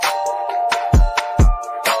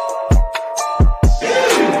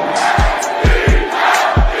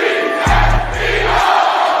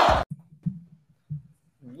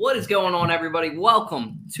going on, everybody?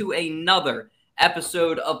 Welcome to another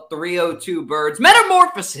episode of 302 Birds.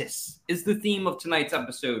 Metamorphosis is the theme of tonight's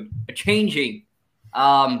episode. A changing.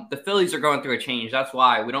 The Phillies are going through a change. That's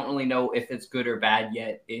why we don't really know if it's good or bad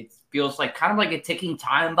yet. It feels like kind of like a ticking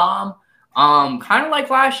time bomb. Kind of like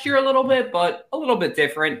last year a little bit, but a little bit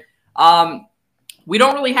different. We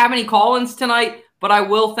don't really have any call-ins tonight, but I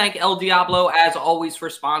will thank El Diablo, as always, for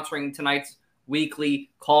sponsoring tonight's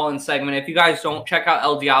weekly call-in segment. If you guys don't, check out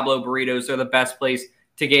El Diablo Burritos. They're the best place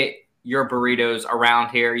to get your burritos around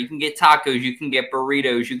here. You can get tacos, you can get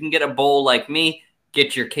burritos, you can get a bowl like me,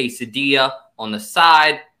 get your quesadilla on the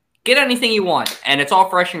side, get anything you want. And it's all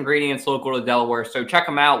fresh ingredients local to Delaware. So check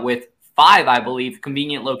them out with 5, I believe,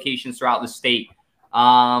 convenient locations throughout the state.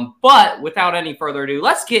 But without any further ado,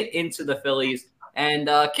 let's get into the Phillies and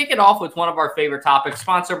kick it off with one of our favorite topics,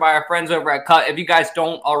 sponsored by our friends over at Cut. If you guys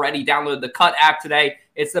don't already download the Cut app today,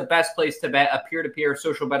 it's the best place to bet, a peer-to-peer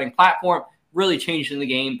social betting platform, really changing the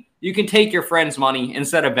game. You can take your friend's money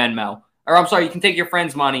instead of Venmo. Or I'm sorry, you can take your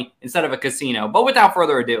friend's money instead of a casino. But without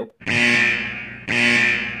further ado.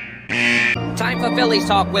 Time for Phillies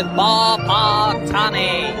talk with Bob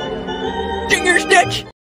Tommy. Finger stitch!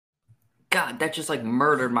 God, that just like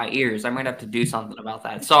murdered my ears. I might have to do something about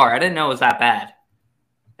that. Sorry, I didn't know it was that bad.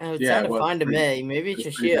 It sounded fine to me. Maybe it's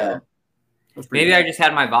just you. Maybe I just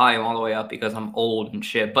had my volume all the way up because I'm old and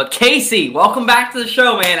shit. But Casey, welcome back to the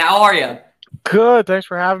show, man. How are you? Good. Thanks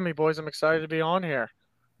for having me, boys. I'm excited to be on here.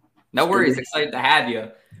 No worries. Excited to have you.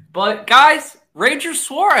 But, guys, Ranger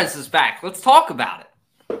Suarez is back. Let's talk about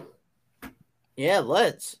it. Yeah,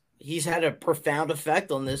 let's. He's had a profound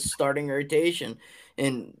effect on this starting rotation.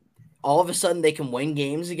 And all of a sudden they can win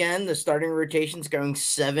games again. The starting rotation's going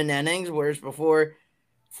 7 innings, whereas before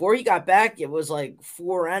he got back, it was like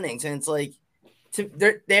 4 innings. And it's like,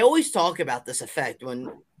 they always talk about this effect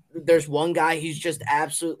when there's one guy who's just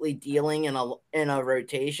absolutely dealing in a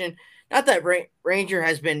rotation. Not that Ranger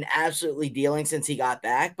has been absolutely dealing since he got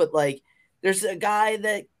back, but like there's a guy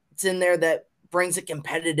that's in there that brings a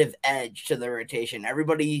competitive edge to the rotation.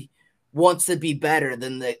 Everybody wants to be better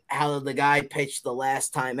than how the guy pitched the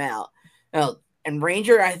last time out. Now, and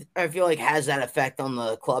Ranger, I feel like has that effect on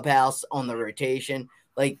the clubhouse, on the rotation.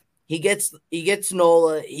 Like he gets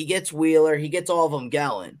Nola, he gets Wheeler, he gets all of them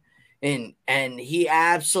going, and he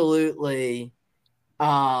absolutely,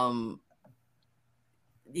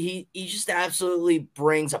 he just absolutely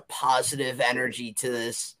brings a positive energy to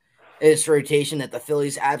this rotation that the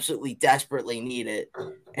Phillies absolutely desperately need it.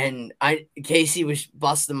 And Casey was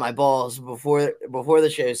busting my balls before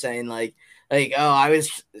the show saying like, oh, I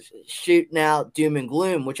was shooting out doom and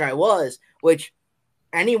gloom, which I was, which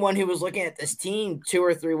anyone who was looking at this team 2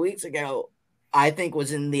 or 3 weeks ago, I think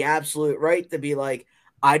was in the absolute right to be like,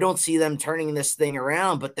 I don't see them turning this thing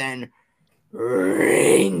around. But then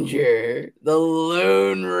Ranger, the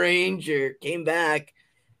Lone Ranger, came back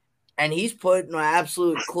and he's put an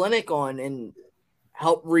absolute clinic on and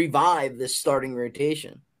helped revive this starting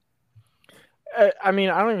rotation. I mean,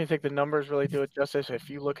 I don't even think the numbers really do it justice. If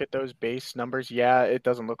you look at those base numbers, yeah, it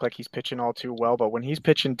doesn't look like he's pitching all too well. But when he's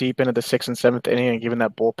pitching deep into the 6th and 7th inning and giving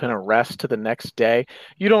that bullpen a rest to the next day,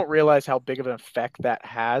 you don't realize how big of an effect that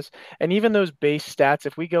has. And even those base stats,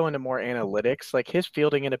 if we go into more analytics, like his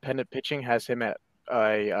fielding independent pitching has him at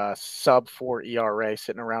a sub-4 ERA,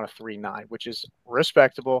 sitting around a 3.9, which is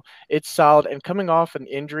respectable. It's solid. And coming off an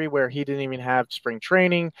injury where he didn't even have spring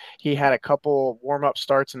training, he had a couple warm-up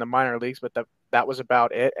starts in the minor leagues, but that was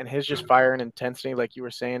about it. And his just fire and intensity, like you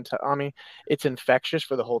were saying, Tommy, it's infectious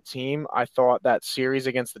for the whole team. I thought that series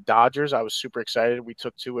against the Dodgers, I was super excited. We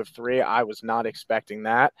took 2 of 3. I was not expecting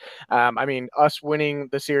that. I mean, us winning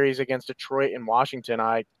the series against Detroit and Washington,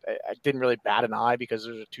 I didn't really bat an eye because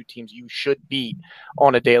those are 2 teams you should beat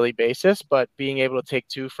on a daily basis. But being able to take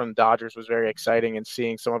 2 from Dodgers was very exciting, and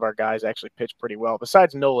seeing some of our guys actually pitch pretty well,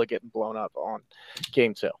 besides Nola getting blown up on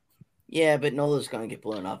game 2. Yeah, but Nola's going to get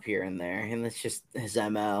blown up here and there, and that's just his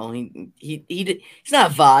MO. He's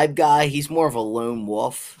not a vibe guy. He's more of a lone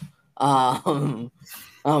wolf.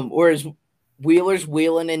 Whereas Wheeler's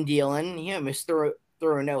wheeling and dealing. He almost threw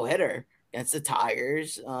a no-hitter against the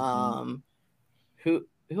Tigers. Who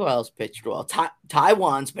else pitched well?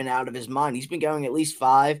 Taiwan's been out of his mind. He's been going at least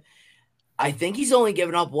 5. I think he's only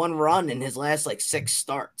given up 1 run in his last 6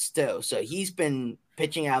 starts too. So he's been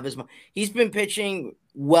pitching out of his mind. He's been pitching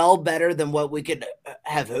well better than what we could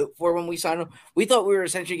have hoped for when we signed him. We thought we were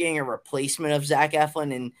essentially getting a replacement of Zach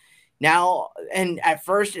Eflin, and at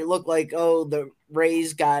first it looked like, oh, the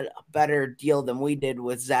Rays got a better deal than we did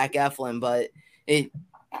with Zach Eflin, but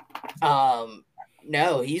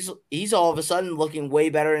no, he's all of a sudden looking way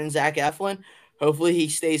better than Zach Eflin. Hopefully he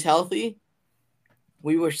stays healthy.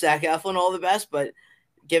 we wish Zach Eflin all the best, but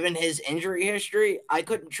given his injury history, I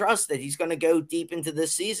couldn't trust that he's going to go deep into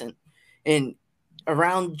this season. And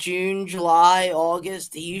around June, July,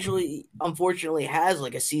 August, he usually, unfortunately, has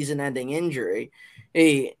like a season-ending injury.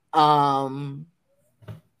 So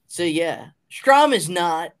yeah, Strom is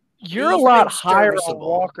not. You're a lot higher on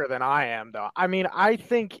Walker than I am, though. I mean, I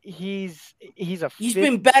think he's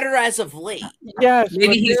been better as of late. Yes,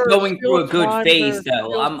 maybe he's going through a good phase,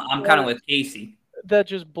 though. I'm kind of with Casey. That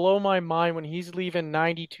just blow my mind when he's leaving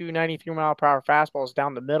 92, 93 mile per hour fastballs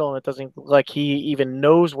down the middle, and it doesn't look like he even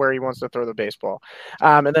knows where he wants to throw the baseball.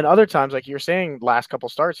 And then other times, like you're saying, last couple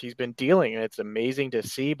starts, he's been dealing, and it's amazing to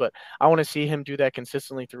see. But I want to see him do that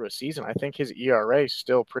consistently through a season. I think his ERA is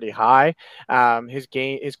still pretty high.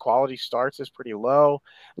 His quality starts is pretty low.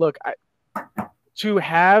 Look, to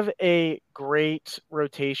have a great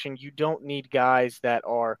rotation, you don't need guys that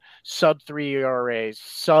are sub 3 ERAs,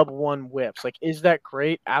 sub 1 whips. Like, is that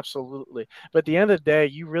great? Absolutely. But at the end of the day,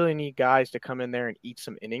 you really need guys to come in there and eat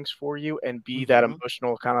some innings for you and be that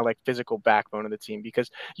emotional, kind of like physical backbone of the team, because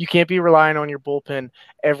you can't be relying on your bullpen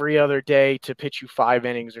every other day to pitch you 5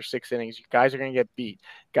 innings or 6 innings. You guys are going to get beat.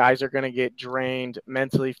 Guys are going to get drained,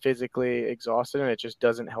 mentally, physically exhausted, and it just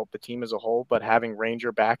doesn't help the team as a whole. But having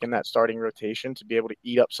Ranger back in that starting rotation to be able to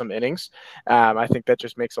eat up some innings, I think that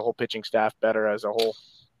just makes the whole pitching staff better as a whole.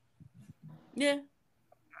 Yeah,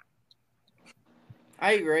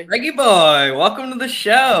 I agree. Reggie boy, welcome to the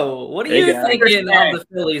show. What are you thinking of the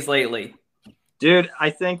Phillies lately? Dude, I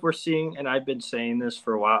think we're seeing, and I've been saying this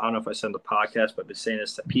for a while. I don't know if I said on the podcast, but I've been saying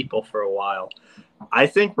this to people for a while. I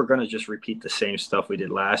think we're going to just repeat the same stuff we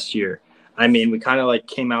did last year. I mean, we kind of like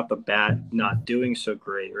came out the bat not doing so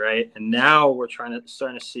great, right? And now we're starting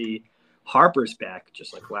to see Harper's back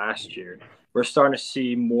just like last year. We're starting to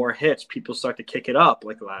see more hits. People start to kick it up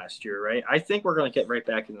like last year, right? I think we're going to get right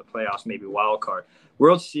back into the playoffs, maybe wild card.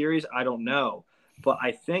 World Series, I don't know. But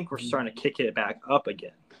I think we're starting to kick it back up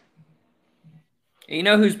again. You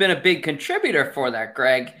know who's been a big contributor for that,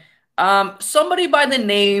 Greg? Somebody by the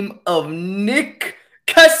name of Nick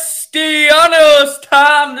Castellanos.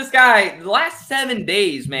 Tom, this guy, the last 7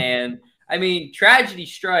 days, man. I mean, tragedy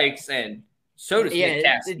strikes, and so does Nick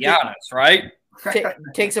Castellanos, right?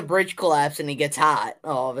 Takes a bridge collapse and he gets hot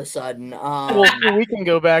all of a sudden. Well, we can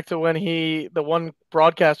go back to when the one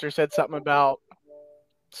broadcaster said something about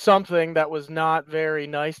something that was not very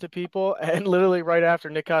nice to people, and literally right after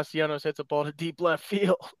Nick Castellanos hits a ball to deep left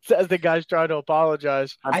field as the guy's trying to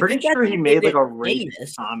apologize. I'm pretty sure he made like a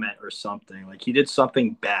racist comment or something. Like he did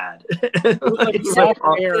something bad. He said a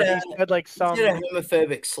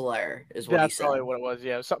homophobic slur is what he said. That's probably what it was.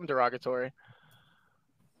 Yeah, it was something derogatory.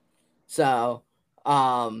 So,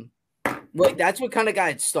 that's what kind of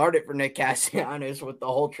got it started for Nick Castellanos with the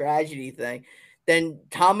whole tragedy thing. Then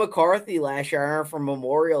Tom McCarthy last year for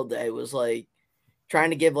Memorial Day was like trying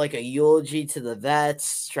to give like a eulogy to the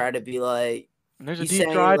vets, try to be like, and there's a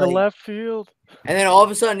deep drive to left field. And then all of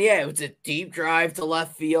a sudden, it was a deep drive to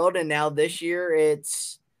left field. And now this year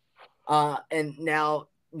it's, and now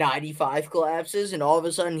 95 collapses. And all of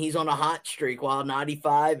a sudden he's on a hot streak while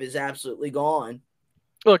 95 is absolutely gone.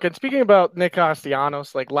 Look, and speaking about Nick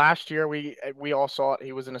Castellanos, like last year, we all saw it.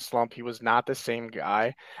 He was in a slump. He was not the same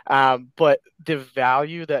guy. But the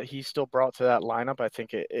value that he still brought to that lineup, I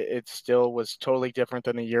think it still was totally different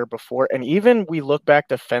than the year before. And even we look back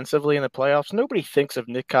defensively in the playoffs, nobody thinks of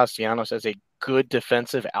Nick Castellanos as a good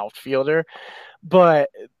defensive outfielder.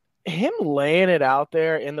 But him laying it out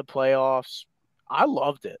there in the playoffs, I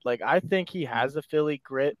loved it. Like, I think he has the Philly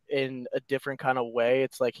grit in a different kind of way.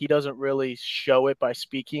 It's like he doesn't really show it by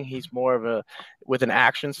speaking. He's more of with an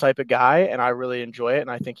actions type of guy, and I really enjoy it,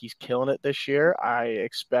 and I think he's killing it this year. I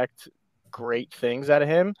expect great things out of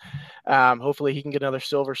him. Hopefully he can get another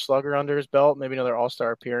Silver Slugger under his belt, maybe another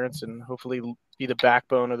All-Star appearance, and hopefully be the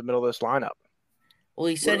backbone of the middle of this lineup. Well,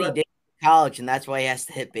 he said he did college, and that's why he has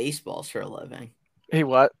to hit baseballs for a living. He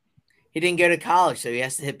what? He didn't go to college, so he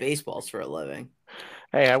has to hit baseballs for a living.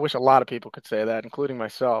 Hey, I wish a lot of people could say that, including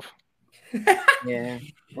myself. Yeah.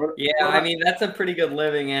 Yeah, I mean, that's a pretty good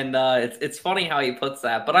living, and it's funny how he puts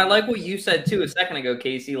that. But I like what you said, too, a second ago,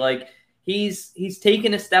 Casey. Like, he's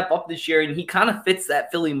taken a step up this year, and he kind of fits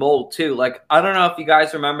that Philly mold, too. Like, I don't know if you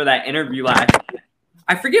guys remember that interview last year.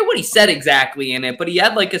 I forget what he said exactly in it, but he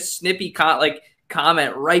had, like, a snippy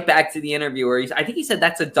comment right back to the interview where I think he said,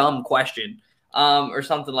 "That's a dumb question," or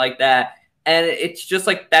something like that. And it's just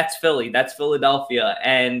like, that's Philly. That's Philadelphia.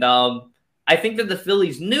 And I think that the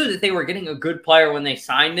Phillies knew that they were getting a good player when they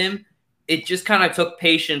signed him. It just kind of took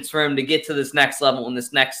patience for him to get to this next level and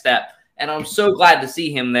this next step. And I'm so glad to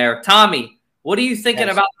see him there. Tommy, what are you thinking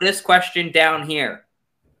about this question down here?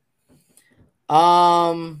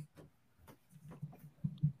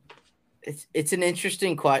 It's an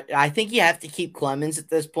interesting question. I think you have to keep Clemens at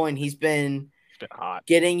this point. He's been hot.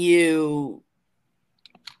 getting you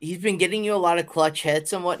a lot of clutch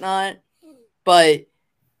hits and whatnot. But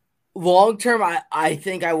long term, I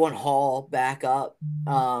think I want Hall back up.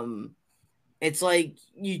 It's like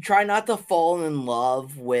you try not to fall in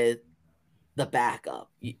love with the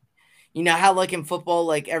backup. You know how like in football,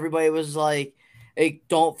 like everybody was like, hey,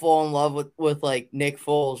 don't fall in love with like Nick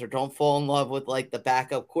Foles, or don't fall in love with like the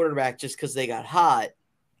backup quarterback just because they got hot.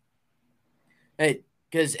 Right?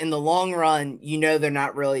 Because in the long run, you know they're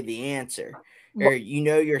not really the answer. Or you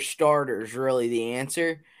know your starter's really the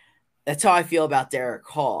answer. That's how I feel about Derek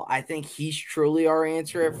Hall. I think he's truly our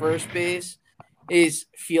answer at first base. Is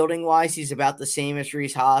fielding wise, he's about the same as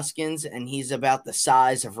Reese Hoskins, and he's about the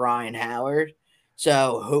size of Ryan Howard.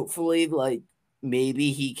 So hopefully, like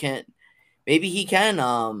maybe he can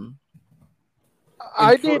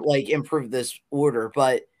improve this order.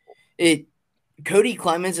 But Cody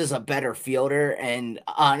Clemens is a better fielder, and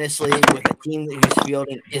honestly, with a team whose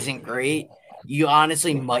fielding isn't great, you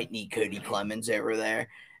honestly might need Cody Clemens over there.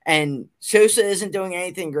 And Sosa isn't doing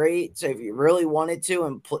anything great, so if you really wanted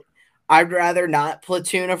to, I'd rather not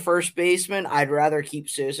platoon a first baseman. I'd rather keep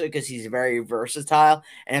Sosa because he's very versatile.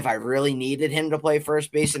 And if I really needed him to play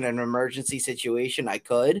first base in an emergency situation, I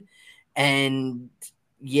could. And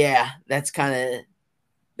yeah, that's kind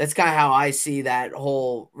of how I see that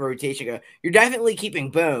whole rotation go. You're definitely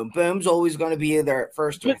keeping Boom. Boom's always going to be either at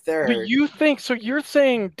first or third. But you think so? You're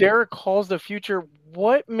saying Derek Hall's the future.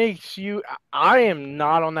 What makes you? I am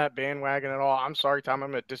not on that bandwagon at all. I'm sorry, Tom.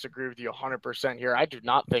 I'm going to disagree with you 100% here. I do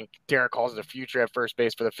not think Derek Hall's the future at first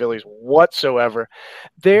base for the Phillies whatsoever.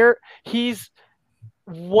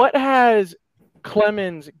 What has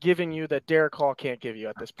Clemens given you that Derek Hall can't give you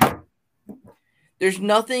at this point? There's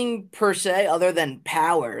nothing per se other than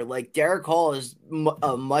power. Like Derek Hall is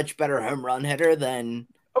a much better home run hitter than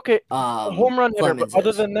a home run hitter. Clemens But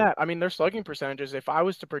other is. than that, I mean, their slugging percentages. If I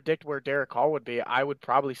was to predict where Derek Hall would be, I would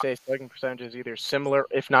probably say slugging percentage is either similar,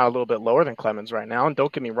 if not a little bit lower than Clemens right now. And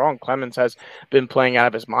don't get me wrong, Clemens has been playing out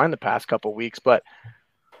of his mind the past couple of weeks, but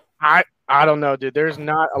I don't know, dude. There's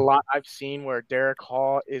not a lot I've seen where Derek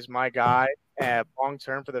Hall is my guy long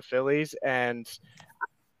term for the Phillies. And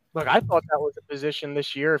look, I thought that was a position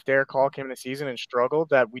this year, if Derek Hall came in the season and struggled,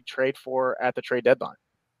 that we'd trade for at the trade deadline.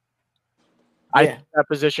 I think that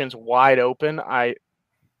position's wide open. And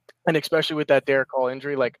especially with that Derek Hall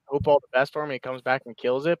injury, like, hope all the best for him. He comes back and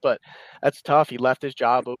kills it, but that's tough. He left his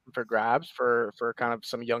job open for grabs for kind of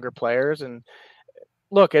some younger players. And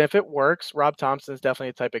look, and if it works, Rob Thompson's definitely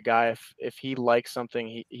a type of guy. If he likes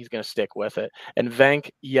something, he's going to stick with it. And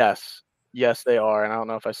Venk, yes, they are. And I don't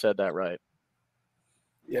know if I said that right.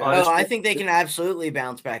 Yeah. I think they can absolutely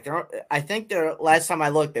bounce back. I think last time I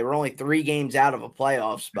looked, they were only 3 games out of a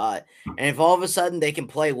playoff spot. And if all of a sudden they can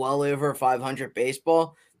play well over 500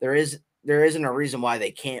 baseball, there isn't a reason why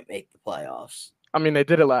they can't make the playoffs. I mean, they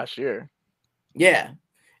did it last year. Yeah.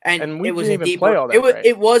 And we it was didn't even play all that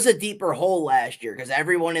it was a deeper hole last year because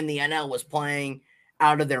everyone in the NL was playing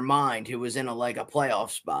out of their mind who was in a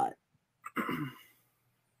playoff spot.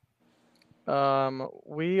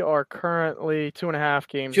 We are currently 2.5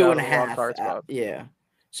 games out of the wild card spot. Yeah.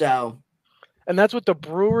 So, and that's with the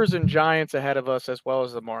Brewers and Giants ahead of us, as well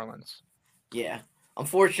as the Marlins. Yeah.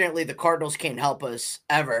 Unfortunately, the Cardinals can't help us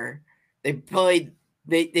ever. They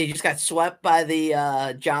just got swept by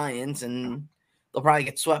the Giants, and they'll probably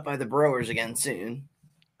get swept by the Brewers again soon.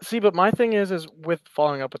 See, but my thing is with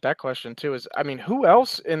following up with that question too, is, I mean, who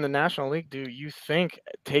else in the National League do you think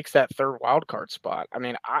takes that third wild card spot? I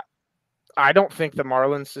mean, I don't think the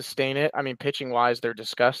Marlins sustain it. I mean, pitching wise, they're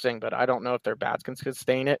disgusting, but I don't know if their bats can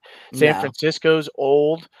sustain it. San Francisco's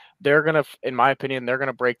old. They're going to, in my opinion, they're going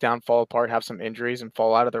to break down, fall apart, have some injuries, and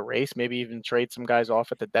fall out of the race. Maybe even trade some guys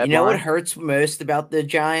off at the deadline. You know what hurts most about the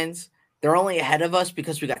Giants? They're only ahead of us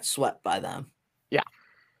because we got swept by them. Yeah.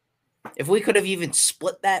 If we could have even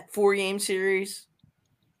split that 4-game series.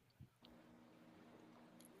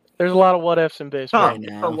 There's a lot of what ifs in baseball right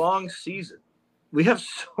now. It's a long season. We have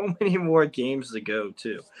so many more games to go,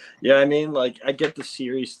 too. Yeah, I mean, like, I get the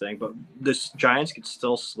series thing, but the Giants could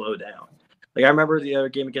still slow down. Like, I remember the other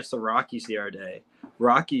game against the Rockies the other day.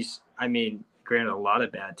 Rockies, I mean, granted, a lot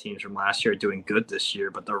of bad teams from last year are doing good this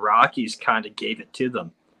year, but the Rockies kind of gave it to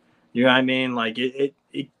them. You know what I mean? Like, it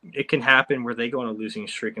can happen where they go on a losing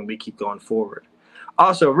streak and we keep going forward.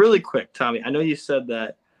 Also, really quick, Tommy, I know you said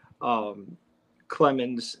that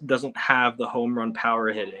Clemens doesn't have the home run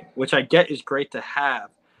power hitting, which I get is great to have,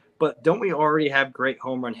 but don't we already have great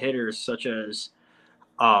home run hitters such as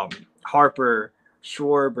Harper,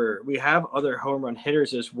 Schwarber. We have other home run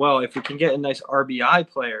hitters as well. If we can get a nice RBI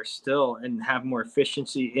player still and have more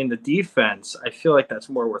efficiency in the defense, I feel like that's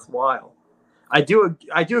more worthwhile. I do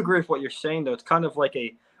agree with what you're saying, though. It's kind of like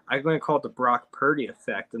I'm going to call it the Brock Purdy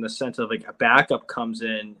effect, in the sense of like a backup comes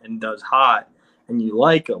in and does hot, and you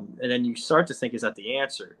like him, and then you start to think, is that the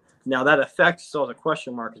answer? Now that effect still has a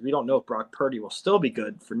question mark, because we don't know if Brock Purdy will still be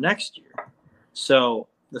good for next year. So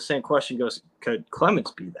the same question goes: could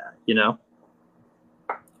Clemens be that? You know?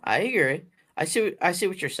 I agree. I see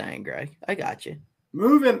what you're saying, Greg. I got you.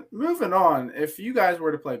 Moving on. If you guys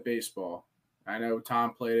were to play baseball, I know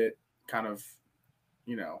Tom played it kind of,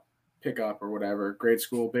 pick up or whatever, grade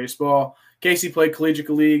school baseball. Casey played collegiate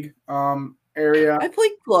league area. I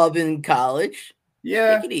played club in college.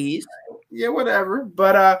 Yeah. Take it easy. Yeah, whatever.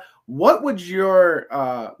 But what would your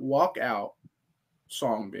walkout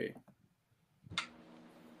song be?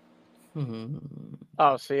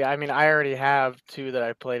 Oh, see, I mean, I already have 2 that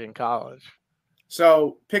I played in college.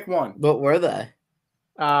 So pick one. What were they?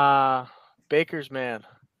 Baker's Man.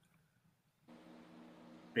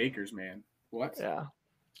 Baker's Man. What? Yeah.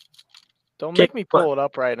 Don't make me pull it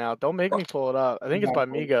up right now. Don't make me pull it up. I think it's by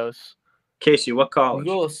Migos. Casey, what college?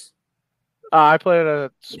 Migos. I played at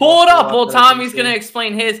a Pull it up. Well, Tommy's going to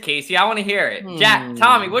explain his, Casey. I want to hear it. Jack,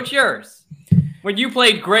 Tommy, what's yours? When you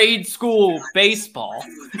played grade school baseball.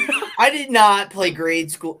 I did not play grade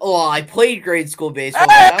school. Oh, I played grade school baseball.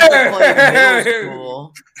 I also played middle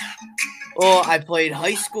school. Oh, I played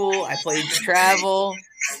high school. I played travel.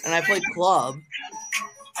 And I played club.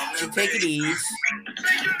 So take it easy.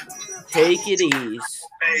 Take it easy.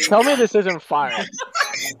 Tell me this isn't fire.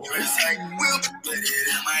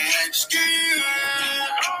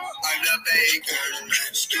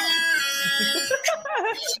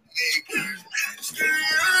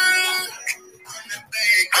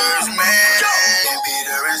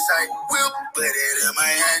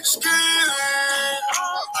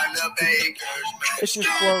 It just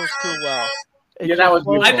flows too well.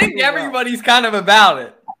 I think everybody's kind of about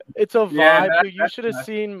it. It's a vibe. Dude, you should have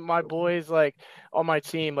seen my boys on my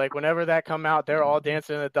team. Like whenever that come out, they're all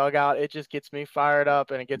dancing in the dugout. It just gets me fired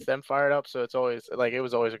up and it gets them fired up. So it's always it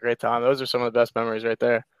was always a great time. Those are some of the best memories right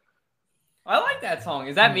there. I like that song.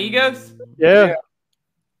 Is that Migos? Yeah.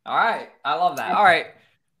 All right. I love that. All right.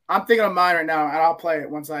 I'm thinking of mine right now, and I'll play it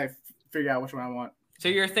once I figure out which one I want. So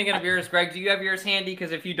you're thinking of yours, Greg. Do you have yours handy?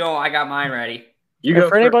 Because if you don't, I got mine ready.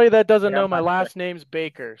 For anybody that doesn't know, my last name's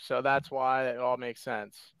Baker, so that's why it all makes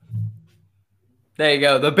sense. There you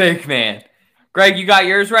go, the big man. Greg, you got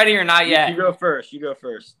yours ready or not yet? You go first.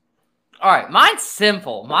 All right, mine's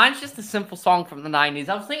simple. Mine's just a simple song from the 90s.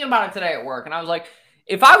 I was thinking about it today at work, and I was like,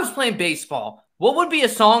 if I was playing baseball, what would be a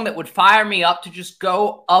song that would fire me up to just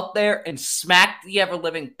go up there and smack the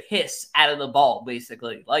ever-living piss out of the ball,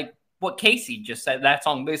 basically? Like what Casey just said that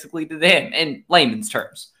song basically did to him in layman's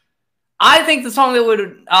terms. I think the song that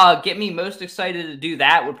would get me most excited to do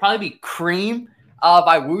that would probably be Cream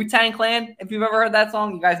by Wu-Tang Clan. If you've ever heard that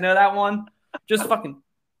song, you guys know that one? Just fucking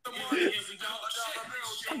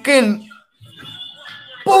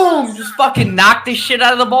boom, just fucking knock this shit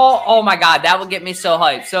out of the ball. Oh my God, that would get me so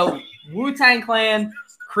hyped. So Wu-Tang Clan,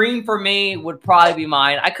 Cream for me would probably be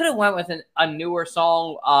mine. I could have went with a newer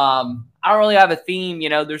song. I don't really have a theme,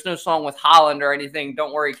 there's no song with Holland or anything.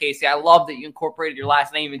 Don't worry, Casey. I love that you incorporated your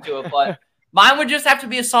last name into it, but mine would just have to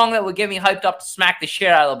be a song that would get me hyped up to smack the shit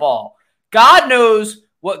out of the ball. God knows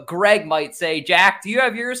what Greg might say. Jack, do you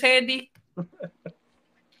have yours handy?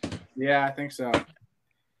 Yeah, I think so.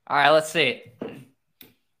 All right, let's see it.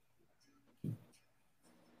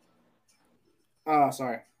 Oh,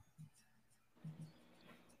 sorry.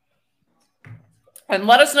 And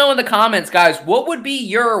let us know in the comments, guys, what would be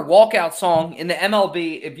your walkout song in the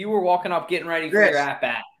MLB if you were walking up getting ready for your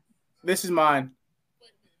at-bat? This is mine.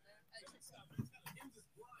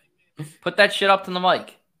 Put that shit up to the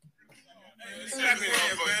mic.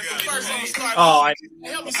 Oh, I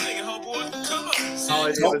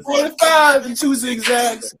 45 and 2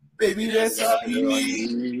 zigzags. Baby, that's all you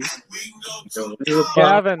need.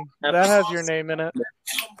 Gavin, that has your name in it.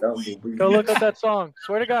 Go look up that song.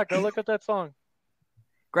 Swear to God, go look up that song.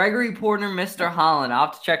 Gregory Porter, Mr. Holland. I'll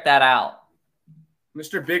have to check that out.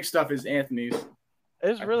 Mr. Big Stuff is Anthony's.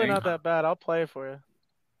 It's really not that bad. I'll play it for you.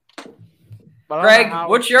 Greg,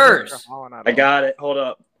 what's yours? I got it. Hold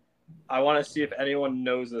up. I want to see if anyone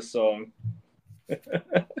knows this song.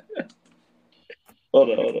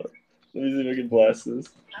 Hold on. Let me see if I can blast this.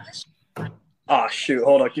 Oh, shoot.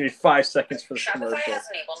 Hold on. Give me 5 seconds for the commercial. Shopify has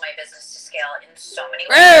enabled my business to scale in so many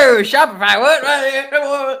ways. Oh, Shopify.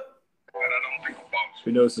 What?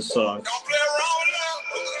 Who knows the song?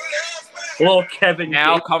 Little Kevin.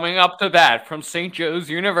 Now Gates. coming up to bat from St. Joe's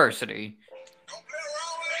University.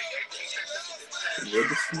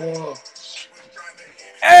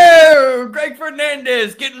 Oh, Greg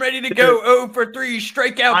Fernandez getting ready to go 0 for 3,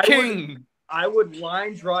 strikeout king. I would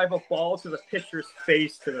line drive a ball to the pitcher's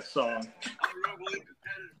face to the song.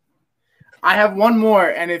 I have one more,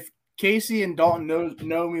 and if Casey and Dalton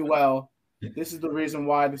know me well, this is the reason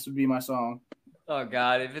why this would be my song. Oh,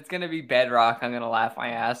 God. If it's going to be Bedrock, I'm going to laugh my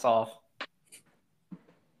ass off.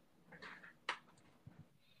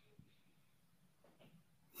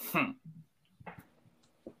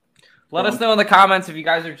 Let us know in the comments if you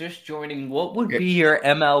guys are just joining. What would be your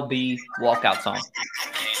MLB walkout song?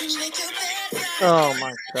 Oh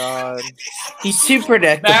my God. He's too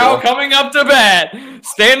predictable. Now coming up to bat,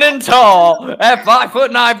 standing tall at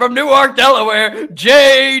 5'9" from Newark, Delaware,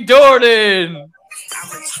 Jay Jordan.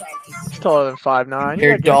 He's taller than 5'9".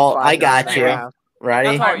 Here, Dalt, I got you.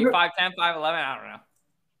 Ready? That's all you 5'10", 5'11", I don't know.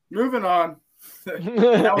 Moving on.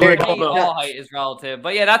 Here, All height is relative.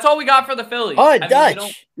 But yeah, that's all we got for the Phillies. Oh, I mean,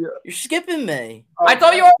 Dutch. You're skipping me. I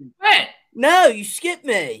thought you already went. No, you skipped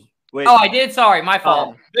me. Wait, Oh, I did. Sorry, my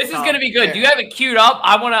fault. This is gonna be good. Do you have it queued up?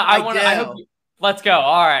 I hope. Let's go.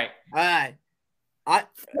 All right. All right. I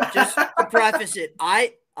just to preface it,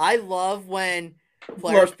 I love when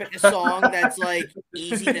players pick a song that's like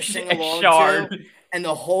easy to sing along to, and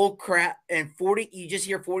the whole crowd and you just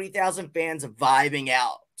hear 40,000 fans vibing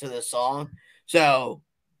out to the song. So,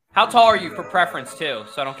 How tall are you for preference too?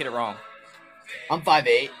 So I don't get it wrong. I'm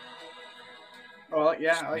 5'8". Oh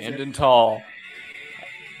yeah, I like it. Standing tall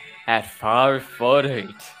at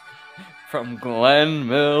 5'8" from Glen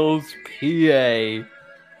Mills, PA.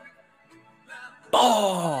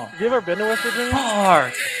 Ball. Have you ever been to West Virginia?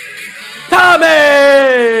 Park.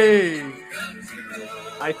 Tommy.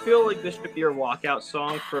 I feel like this should be your walkout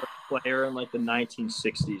song for a player in like the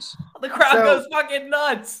 1960s. The crowd So- goes fucking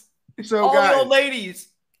nuts. So All the guys, old ladies.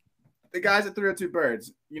 the guys at 302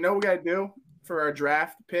 Birds, you know what we got to do for our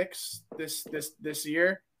draft picks this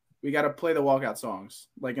year? We got to play the walkout songs,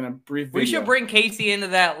 like in a brief video. We should bring Casey into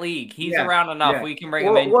that league. He's Yeah, around enough. yeah. We can bring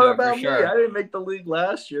him into it for me? sure. I didn't make the league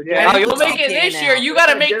last year. Yeah. Oh, you'll make it Dan this year. out. You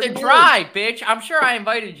got to make Get the him in. drive, bitch. I'm sure I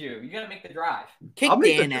invited you. You got to make the drive. Kick I'll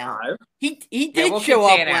make the Dan out. drive. He Yeah, did we'll show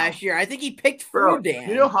kick up Dan out. last year. I think he picked Bro, for Dan.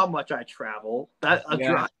 you know how much I travel. That a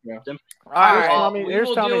Yeah, drive. yeah. All right, Tommy- we here's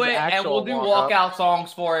will do Tommy's it, and actual we'll do walkout. walkout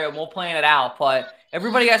songs for you, and we'll plan it out. But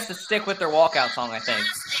everybody has to stick with their walkout song, I think.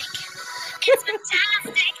 It's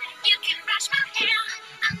fantastic. You can brush my hair.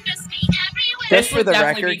 Undress me everywhere. Just for would the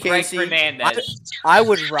definitely record, be Greg Casey, Fernandez. I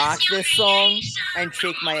would rock this song and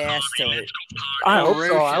shake my ass to it. I hope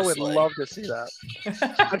so. I would Ferociously. love to see that.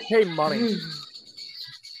 I'd pay money.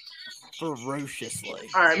 Ferociously.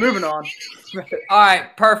 All right, moving on. All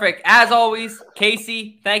right, perfect. As always,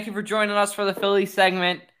 Casey, thank you for joining us for the Philly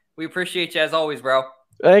segment. We appreciate you as always, bro.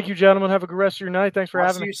 Thank you, gentlemen. Have a good rest of your night. Thanks for I'll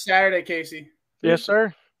having see me. you Saturday, Casey. Yes,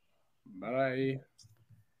 sir. Bye.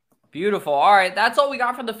 Beautiful. All right, that's all we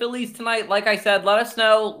got for the Phillies tonight. Like I said, let us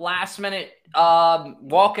know last minute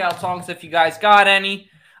walkout songs if you guys got any.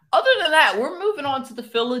 Other than that, we're moving on to the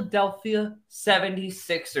Philadelphia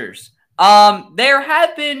 76ers. There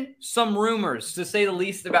have been some rumors, to say the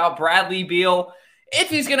least, about Bradley Beal. If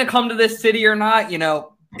he's going to come to this city or not,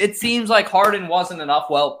 it seems like Harden wasn't enough.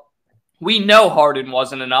 Well, we know Harden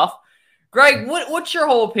wasn't enough. Greg, what's your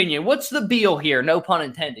whole opinion? What's the Beal here? No pun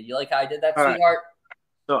intended. You like how I did that, All right. sweetheart?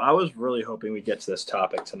 So I was really hoping we get to this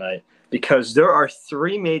topic tonight because there are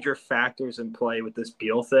three major factors in play with this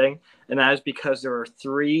Beal thing, and that is because there are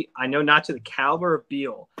three. I know not to the caliber of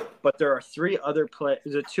Beal, but there are two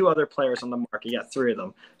other players on the market. Yeah, three of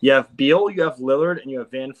them. You have Beal, you have Lillard, and you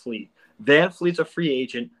have Van Fleet. Van Fleet's a free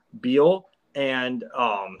agent. Beal and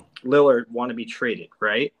Lillard want to be traded,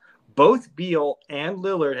 right? Both Beal and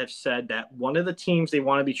Lillard have said that one of the teams they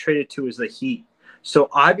want to be traded to is the Heat. So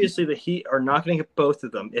obviously the Heat are not going to get both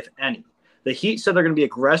of them, if any. The Heat said they're going to be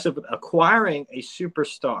aggressive with acquiring a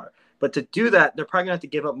superstar. But to do that, they're probably going to have to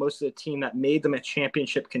give up most of the team that made them a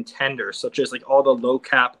championship contender, such as like all the low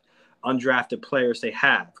cap undrafted players they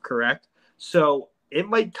have, correct? So it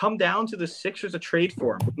might come down to the Sixers to trade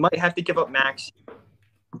for him. We might have to give up Maxey,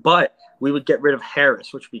 but we would get rid of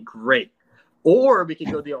Harris, which would be great. Or we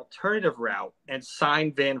could go the alternative route and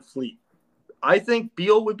sign Van Fleet. I think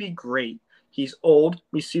Beal would be great. He's old.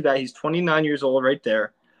 We see that. He's 29 years old right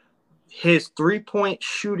there. His three-point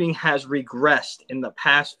shooting has regressed in the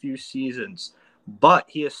past few seasons, but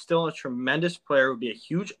he is still a tremendous player. It would be a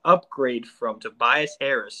huge upgrade from Tobias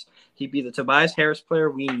Harris. He'd be the Tobias Harris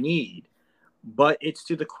player we need. but it's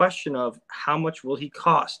to the question of how much will he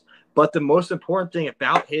cost. But the most important thing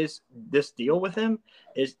about this deal with him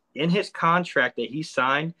is in his contract that he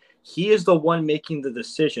signed, he is the one making the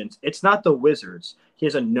decisions. It's not the Wizards. He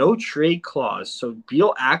has a no trade clause, so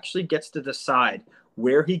Beal actually gets to decide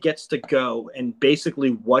where he gets to go and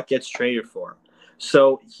basically what gets traded for him.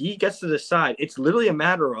 So he gets to decide. It's literally a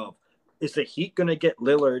matter of, is the Heat going to get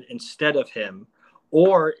Lillard instead of him,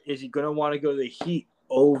 or is he going to want to go to the Heat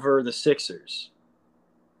over the Sixers?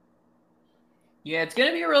 Yeah, it's going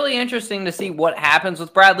to be really interesting to see what happens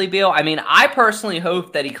with Bradley Beal. I mean, I personally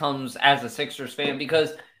hope that he comes as a Sixers fan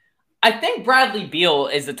because I think Bradley Beal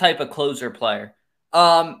is the type of closer player.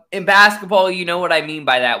 In basketball, you know what I mean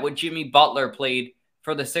by that. What Jimmy Butler played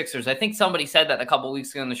for the Sixers. I think somebody said that a couple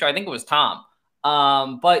weeks ago on the show. I think it was Tom.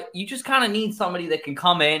 But you just kind of need somebody that can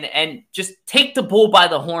come in and just take the bull by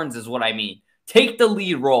the horns is what I mean. Take the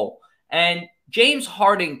lead role. And James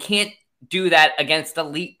Harden can't do that against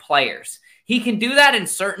elite players. He can do that in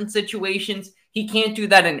certain situations. He can't do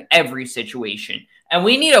that in every situation. And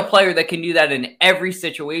we need a player that can do that in every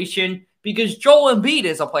situation because Joel Embiid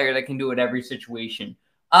is a player that can do it every situation.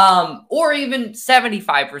 Or even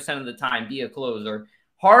 75% of the time be a closer.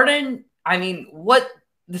 Harden, I mean, what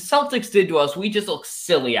the Celtics did to us, we just look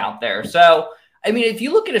silly out there. So, I mean, if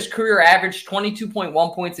you look at his career average,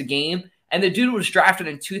 22.1 points a game, and the dude was drafted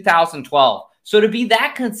in 2012. So to be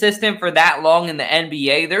that consistent for that long in the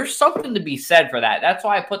NBA, there's something to be said for that. That's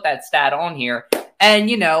why I put that stat on here.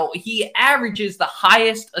 And, you know, he averages the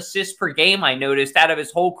highest assists per game, I noticed, out of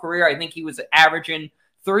his whole career. I think he was averaging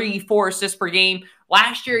 3-4 assists per game.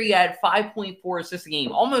 Last year, he had 5.4 assists a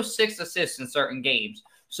game, almost 6 assists in certain games.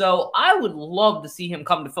 So I would love to see him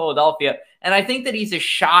come to Philadelphia. And I think that he's a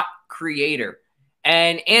shot creator.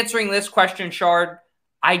 And answering this question, Shard,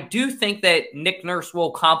 I do think that Nick Nurse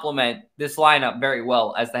will complement this lineup very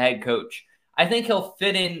well as the head coach. I think he'll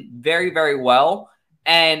fit in very, very well.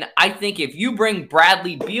 And I think if you bring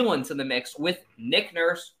Bradley Beal into the mix with Nick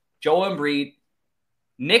Nurse, Joel Embiid,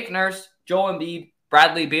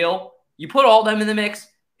 Bradley Beal, you put all them in the mix,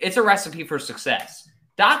 it's a recipe for success.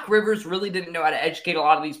 Doc Rivers really didn't know how to educate a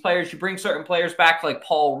lot of these players. You bring certain players back like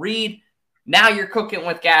Paul Reed, now you're cooking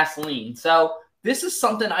with gasoline. So this is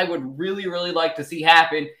something I would really, really like to see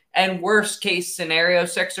happen. And worst case scenario,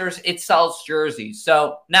 Sixers, it sells jerseys.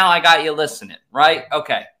 So now I got you listening, right?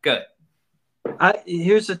 Okay, good.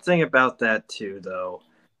 Here's the thing about that too, though.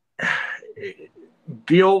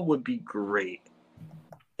 Beal would be great.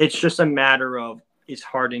 It's just a matter of, is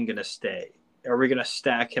Harden going to stay? Are we going to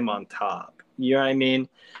stack him on top? You know what I mean?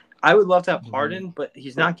 I would love to have Harden, but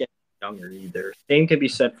he's not getting younger either. Same can be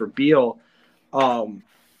said for Beal.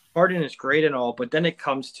 Harden is great and all, but then it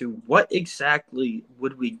comes to what exactly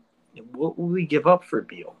would we give up for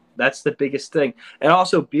Beal? That's the biggest thing. And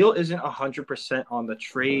also, Beal isn't 100% on the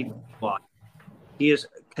trade block. He's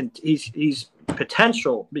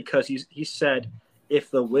potential because he said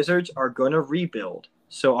if the Wizards are going to rebuild,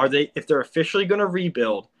 so if they're officially going to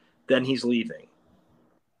rebuild, then he's leaving.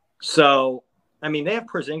 So, I mean, they have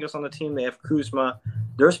Porzingis on the team, they have Kuzma.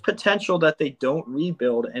 There's potential that they don't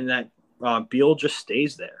rebuild and that Beal just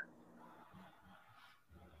stays there.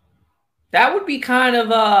 That would be kind of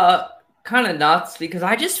nuts because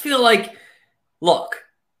I just feel like, look,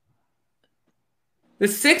 the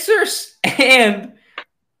Sixers and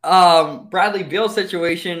Bradley Beal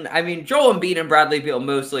situation, I mean, Joel Embiid and Bradley Beal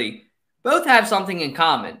mostly both have something in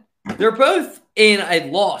common. They're both in a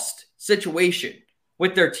lost situation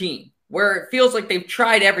with their team where it feels like they've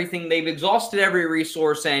tried everything, they've exhausted every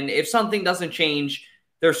resource, and if something doesn't change,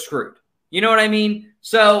 they're screwed. You know what I mean?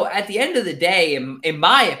 So at the end of the day, in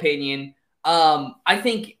my opinion, I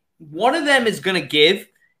think one of them is going to give.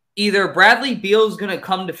 Either Bradley Beal is going to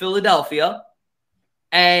come to Philadelphia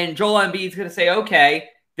and Joel Embiid is going to say, okay,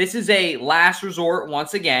 this is a last resort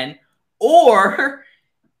once again, or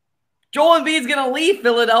Joel Embiid is going to leave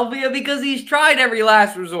Philadelphia because he's tried every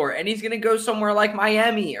last resort and he's going to go somewhere like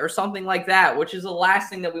Miami or something like that, which is the last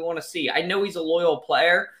thing that we want to see. I know he's a loyal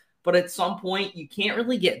player, but at some point you can't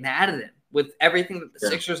really get mad at him with everything that the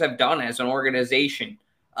Sixers have done as an organization.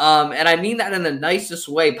 And I mean that in the nicest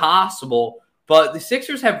way possible, but the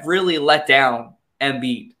Sixers have really let down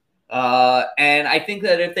Embiid. And I think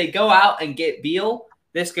that if they go out and get Beal,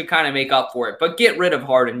 this could kind of make up for it. But get rid of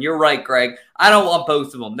Harden. You're right, Greg. I don't want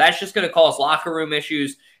both of them. That's just going to cause locker room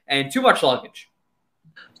issues and too much luggage.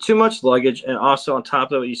 Too much luggage. And also on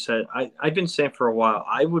top of what you said, I've been saying for a while,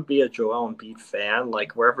 I would be a Joel Embiid fan.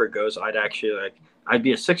 Like wherever it goes, I'd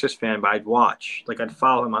be a Sixers fan, but I'd watch. Like I'd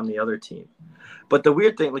follow him on the other team. But the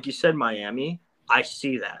weird thing, like you said, Miami, I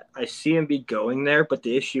see that. I see Embiid going there, but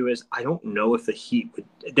the issue is I don't know if the Heat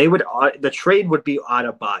the trade would be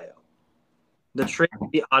Adebayo. The trade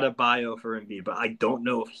would be Adebayo for Embiid, but I don't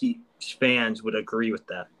know if Heat fans would agree with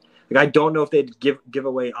that. Like, I don't know if they'd give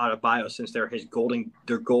away Adebayo since they're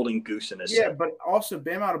golden goose in a sense. but also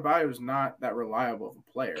Bam Adebayo is not that reliable of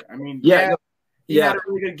a player. I mean, he had a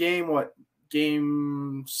really good game.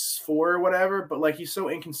 Game 4 or whatever, but like he's so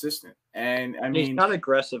inconsistent, and I mean he's not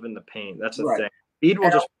aggressive in the paint. That's the right. thing. Embiid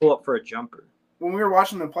will just pull up for a jumper. When we were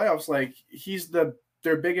watching the playoffs, like he's their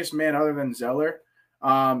biggest man other than Zeller.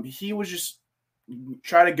 He was just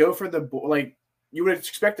try to go for the like you would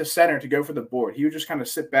expect a center to go for the board. He would just kind of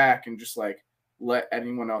sit back and just like let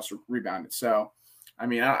anyone else rebound it. So, I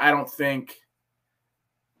mean, I don't think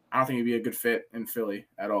he'd be a good fit in Philly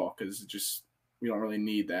at all because we don't really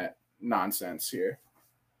need that nonsense here.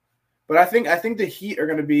 But I think the Heat are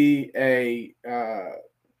going to be a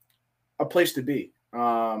place to be.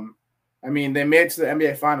 I mean, they made it to the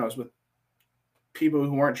NBA Finals with people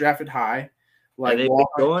who weren't drafted high. Like they've been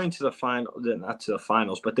going to the final, not to the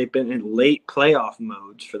finals, but they've been in late playoff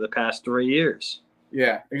modes for the past 3 years.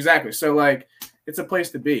 Yeah, exactly. So like, it's a place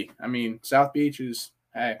to be. I mean, South Beach is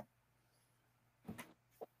hey.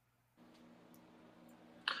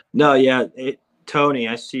 No, yeah, Tony,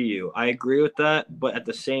 I see you. I agree with that, but at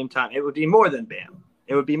the same time, it would be more than Bam.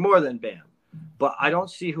 It would be more than Bam. But I don't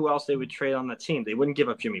see who else they would trade on the team. They wouldn't give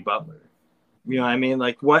up Jimmy Butler. You know what I mean?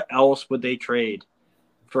 Like, what else would they trade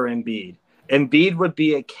for Embiid? Embiid would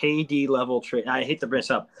be a KD level trade. I hate to bring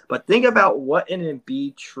this up, but think about what an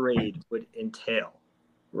Embiid trade would entail,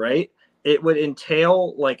 right? It would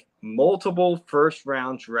entail like multiple first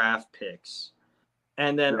round draft picks.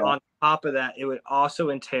 And then on top of that, it would also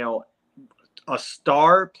entail a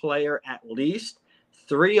star player, at least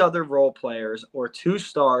 3 other role players, or 2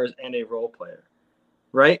 stars and a role player,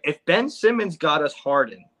 right? If Ben Simmons got us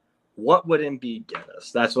Harden, what would Embiid get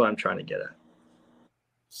us? That's what I'm trying to get at.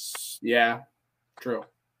 Yeah, true.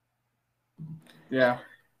 Yeah,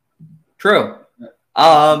 true.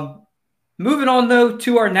 Moving on though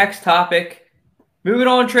to our next topic. Moving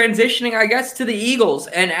on, transitioning, I guess, to the Eagles.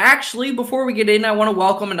 And actually, before we get in, I want to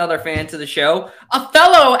welcome another fan to the show, a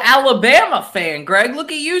fellow Alabama fan. Greg,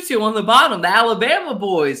 look at you two on the bottom, the Alabama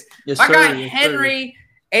boys. Yes, My sir. guy Yes, Henry,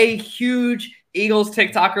 a huge Eagles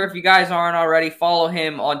TikToker. If you guys aren't already, follow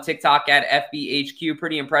him on TikTok at FBHQ.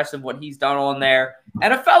 Pretty impressive what he's done on there.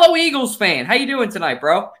 And a fellow Eagles fan. How you doing tonight,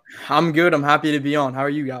 bro? I'm good. I'm happy to be on. How are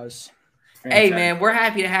you guys? Fantastic. Hey, man, we're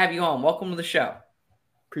happy to have you on. Welcome to the show.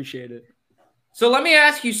 Appreciate it. So let me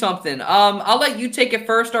ask you something. I'll let you take it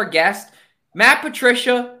first, our guest. Matt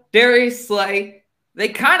Patricia, Darius Slay, they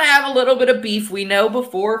kind of have a little bit of beef we know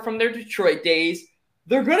before from their Detroit days.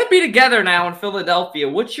 They're going to be together now in Philadelphia.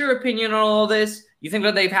 What's your opinion on all this? You think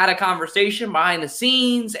that they've had a conversation behind the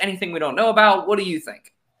scenes? Anything we don't know about? What do you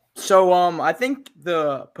think? So I think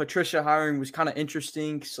the Patricia hiring was kind of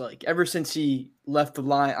interesting because, like, ever since he left the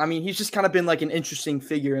line, I mean, he's just kind of been like an interesting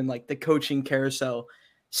figure in like the coaching carousel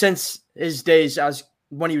since his days as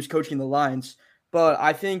when he was coaching the Lions. But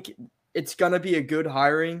I think it's going to be a good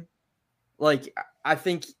hiring. Like, I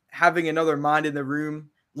think having another mind in the room,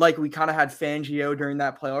 like we kind of had Fangio during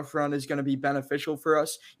that playoff run, is going to be beneficial for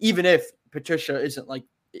us, even if Patricia isn't like,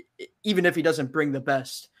 even if he doesn't bring the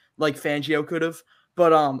best like Fangio could have.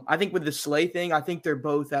 But I think with the Slay thing, I think they're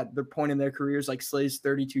both at their point in their careers. Like, Slay's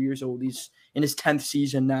 32 years old. He's in his 10th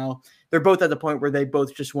season now. They're both at the point where they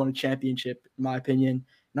both just won a championship, in my opinion.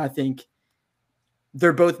 And I think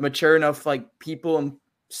they're both mature enough, like people, and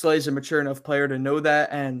Slay's a mature enough player to know that.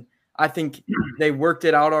 And I think they worked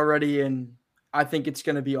it out already. And I think it's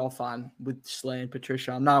going to be all fine with Slay and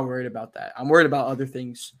Patricia. I'm not worried about that. I'm worried about other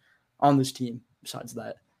things on this team besides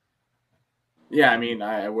that. Yeah, I mean,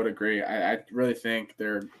 I would agree. I really think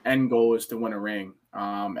their end goal is to win a ring.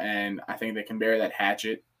 And I think they can bury that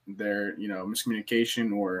hatchet, their,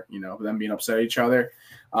 miscommunication or, them being upset at each other.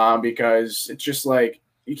 Because it's just like,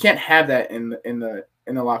 you can't have that in the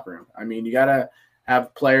locker room. I mean, you got to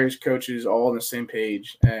have players, coaches all on the same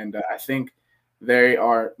page. And I think they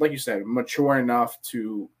are, like you said, mature enough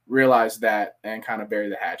to realize that and kind of bury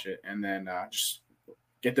the hatchet and then just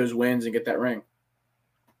get those wins and get that ring.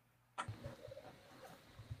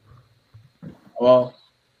 Well,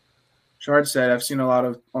 Shard said, I've seen a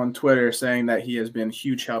lot on Twitter saying that he has been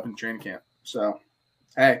huge help in training camp. So,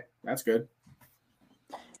 hey, that's good.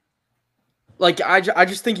 Like, I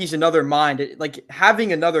just think he's another mind. Like,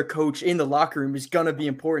 having another coach in the locker room is going to be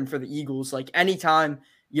important for the Eagles. Like, anytime,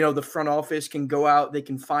 the front office can go out, they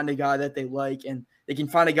can find a guy that they like, and they can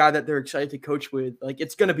find a guy that they're excited to coach with. Like,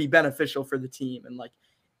 it's going to be beneficial for the team. And, like,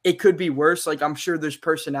 it could be worse. Like, I'm sure there's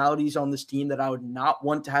personalities on this team that I would not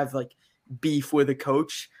want to have like beef with a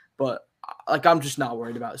coach, but like, I'm just not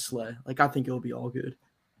worried about Slay. Like, I think it'll be all good.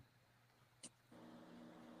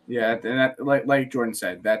 Yeah, and that, like Jordan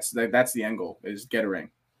said, that's the end goal, is get a ring.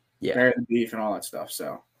 Yeah. Bury the beef and all that stuff.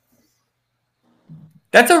 So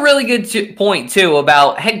That's a really good point, too,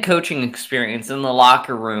 about head coaching experience in the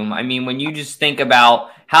locker room. I mean, when you just think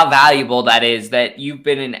about how valuable that is, that you've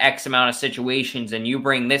been in X amount of situations and you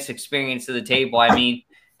bring this experience to the table. I mean,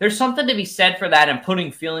 there's something to be said for that and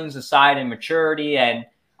putting feelings aside and maturity. And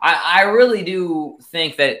I really do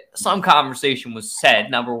think that some conversation was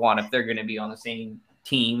said, number one, if they're going to be on the same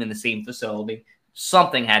team in the same facility,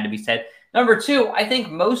 something had to be said. Number two, I think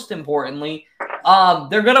most importantly,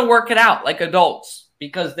 they're going to work it out like adults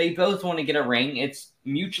because they both want to get a ring. It's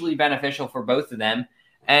mutually beneficial for both of them.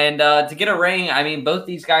 And to get a ring, I mean, both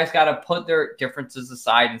these guys got to put their differences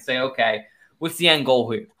aside and say, okay, what's the end goal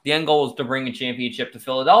here? The end goal is to bring a championship to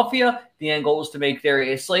Philadelphia. The end goal is to make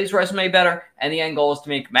Darius Slay's resume better. And the end goal is to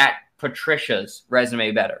make Matt Patricia's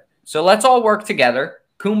resume better. So let's all work together.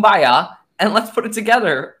 Kumbaya. And let's put it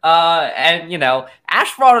together. And, you know,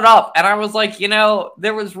 Ash brought it up. And I was like, you know,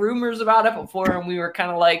 there was rumors about it before. And we were kind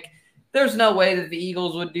of like, there's no way that the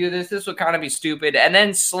Eagles would do this. This would kind of be stupid. And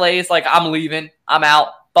then Slay's like, I'm leaving. I'm out.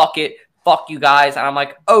 Fuck it. Fuck you guys. And I'm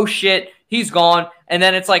like, oh, shit. He's gone. And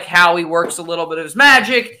then it's like Howie works a little bit of his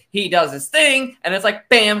magic. He does his thing. And it's like,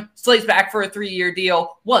 bam, Slay's back for a 3-year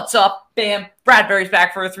deal. What's up? Bam, Bradbury's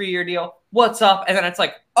back for a 3-year deal. What's up? And then it's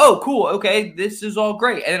like, oh, cool. Okay, this is all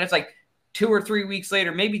great. And then it's like, 2 or 3 weeks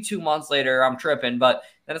later, maybe 2 months later, I'm tripping, but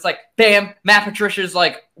then it's like, bam, Matt Patricia's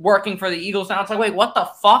like working for the Eagles now. It's like, wait, what the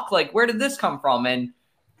fuck? Like, where did this come from? And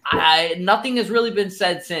nothing has really been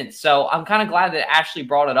said since. So I'm kind of glad that Ashley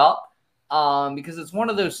brought it up because it's one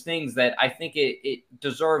of those things that I think it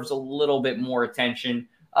deserves a little bit more attention,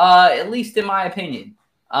 at least in my opinion.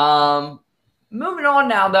 Moving on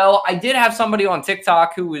now, though, I did have somebody on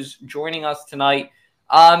TikTok who was joining us tonight.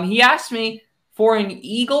 He asked me for an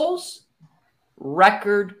Eagles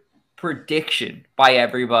record prediction by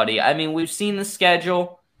everybody. I mean, we've seen the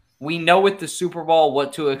schedule. We know with the Super Bowl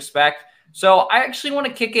what to expect. So I actually want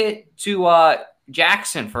to kick it to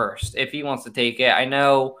Jackson first, if he wants to take it. I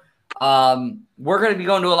know we're going to be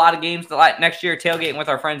going to a lot of games next year, tailgating with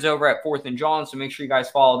our friends over at 4th and John, so make sure you guys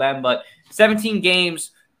follow them. But 17 games.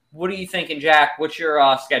 What are you thinking, Jack? What's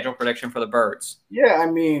your schedule prediction for the Birds? yeah,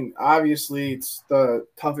 I mean, obviously it's the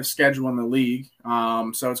toughest schedule in the league,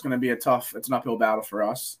 so it's going to be it's an uphill battle for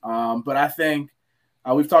us. But I think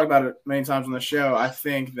we've talked about it many times on the show. I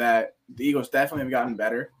think that the Eagles definitely have gotten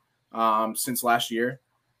better since last year,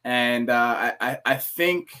 and I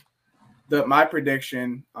think that my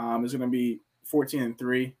prediction is going to be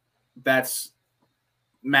 14-3. That's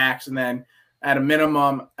max, and then at a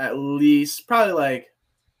minimum, at least probably like,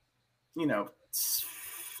 you know,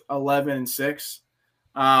 11-6.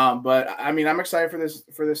 But I mean, I'm excited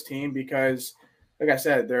for this team because, like I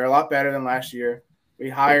said, they're a lot better than last year. We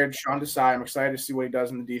hired Sean Desai. I'm excited to see what he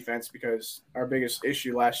does in the defense because our biggest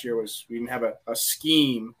issue last year was we didn't have a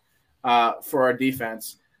scheme for our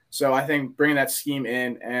defense. So I think bringing that scheme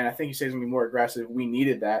in, and I think he says it's going to be more aggressive. We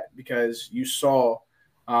needed that because you saw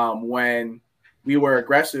when we were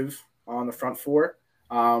aggressive on the front four,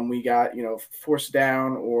 we got, you know, forced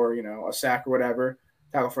down or, you know, a sack or whatever,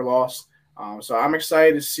 tackle for loss. So I'm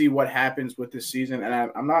excited to see what happens with this season,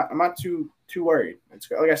 and I'm not too worried.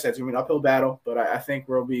 It's like I said, it's gonna be an uphill battle, but I think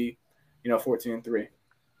we'll be, you know, 14-3.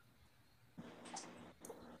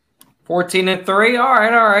 14-3. All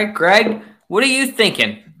right, Greg. What are you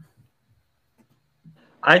thinking?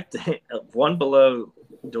 I think one below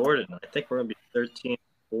Jordan. I think we're going to be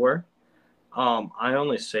 13-4. I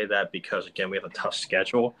only say that because, again, we have a tough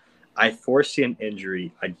schedule. I foresee an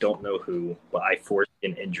injury. I don't know who, but I foresee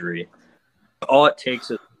an injury. All it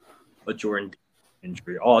takes is a Jordan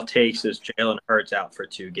injury. All it takes is Jalen Hurts out for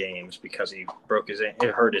 2 games because he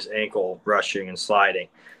hurt his ankle rushing and sliding,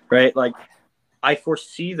 right? Like, I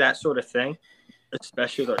foresee that sort of thing,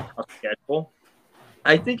 especially with our tough schedule.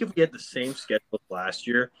 I think if we had the same schedule as last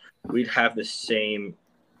year, we'd have the same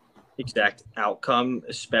exact outcome,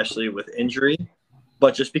 especially with injury.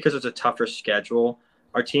 But just because it's a tougher schedule,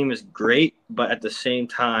 our team is great, but at the same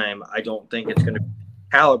time, I don't think it's going to be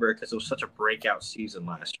caliber because it was such a breakout season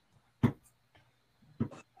last year.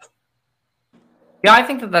 Yeah, I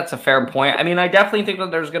think that that's a fair point. I mean, I definitely think that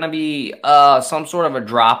there's going to be some sort of a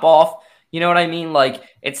drop-off. You know what I mean? Like,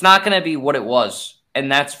 it's not going to be what it was, and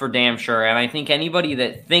that's for damn sure. And I think anybody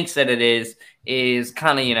that thinks that it is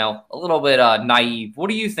kind of, you know, a little bit naive. What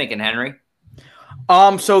are you thinking, Henry?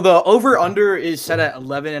 So the over under is set at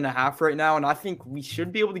 11.5 right now, and I think we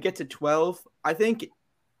should be able to get to 12. I think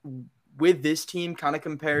with this team, kind of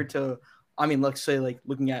compared to, I mean, let's say like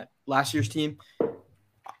looking at last year's team,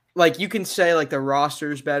 like you can say like the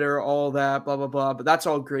roster's better, all that, blah blah blah, but that's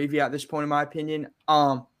all gravy at this point, in my opinion.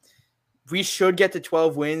 We should get to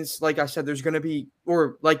 12 wins. Like I said, there's going to be,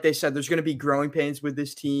 or like they said, there's going to be growing pains with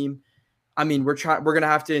this team. I mean, we're going to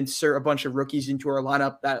have to insert a bunch of rookies into our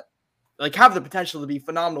lineup that like have the potential to be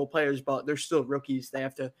phenomenal players, but they're still rookies. They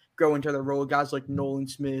have to grow into their role. Guys like Nolan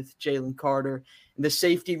Smith, Jalen Carter, and the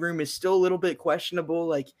safety room is still a little bit questionable.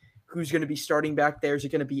 Like who's going to be starting back there? Is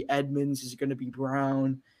it going to be Edmonds? Is it going to be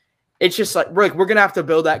Brown? It's just like we're going to have to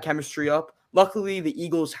build that chemistry up. Luckily, the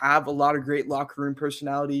Eagles have a lot of great locker room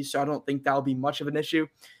personalities, so I don't think that'll be much of an issue.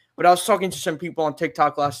 But I was talking to some people on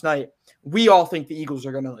TikTok last night. We all think the Eagles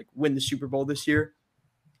are going to like win the Super Bowl this year.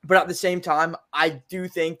 But at the same time, I do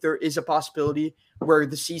think there is a possibility where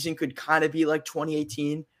the season could kind of be like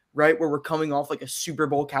 2018, right? Where we're coming off like a Super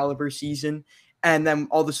Bowl caliber season. And then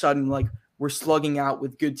all of a sudden, like we're slugging out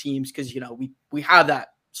with good teams because, you know, we have that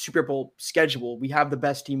Super Bowl schedule. We have the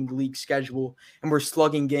best team in the league schedule, and we're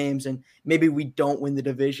slugging games, and maybe we don't win the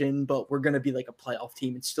division, but we're going to be like a playoff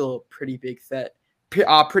team. It's still a pretty big threat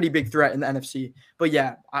in the NFC. But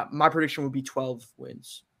yeah, my prediction would be 12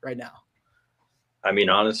 wins right now. I mean,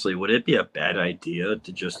 honestly, would it be a bad idea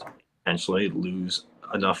to just potentially lose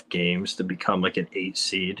enough games to become like an 8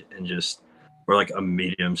 seed and just, or like a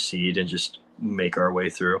medium seed and just make our way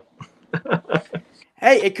through?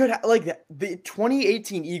 Hey, it could like the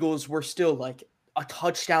 2018 Eagles were still like a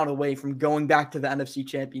touchdown away from going back to the NFC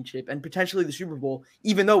Championship and potentially the Super Bowl,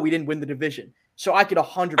 even though we didn't win the division. So I could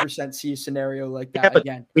 100% see a scenario like that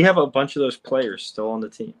again. We have a bunch of those players still on the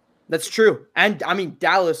team. That's true. And I mean,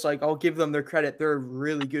 Dallas, like I'll give them their credit. They're a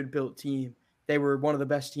really good built team. They were one of the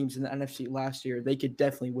best teams in the NFC last year. They could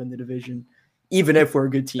definitely win the division, even if we're a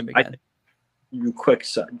good team again. Quick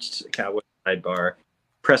Cowboy sidebar.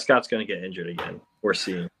 Prescott's going to get injured again. We're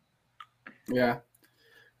seeing. Yeah.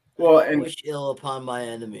 Well, and wish ill upon my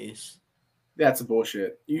enemies. That's a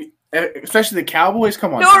bullshit. Especially the Cowboys.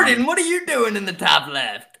 Come on, Jordan, Tommy. what are you doing in the top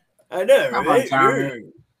left? I know, Come on, right? Tommy.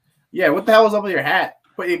 Yeah, what the hell is up with your hat?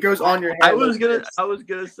 But it goes on your head. I was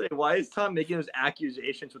gonna say, why is Tom making those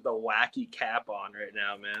accusations with a wacky cap on right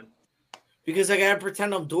now, man? Because I gotta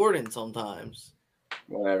pretend I'm Jordan sometimes.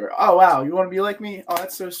 Whatever. Oh wow, you want to be like me? Oh,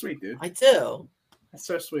 that's so sweet, dude. I do. That's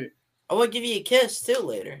so sweet. I want to give you a kiss too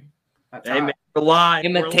later. That's Hey, hot. man, we're live.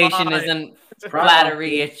 Imitation We're live. isn't Problem.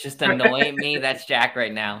 flattery. It's just annoying me. That's Jack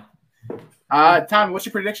right now. Tommy, what's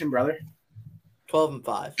your prediction, brother?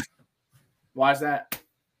 12-5. Why is that?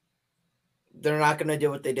 They're not going to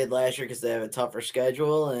do what they did last year because they have a tougher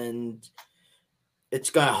schedule, and it's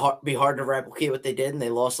going to be hard to replicate what they did, and they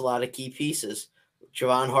lost a lot of key pieces.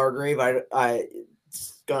 Javon Hargrave,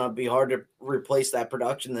 it's going to be hard to replace that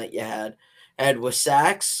production that you had. And with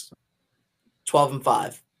sacks,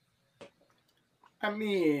 12-5. I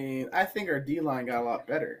mean, I think our D-line got a lot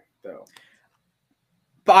better, though.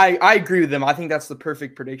 But I agree with them. I think that's the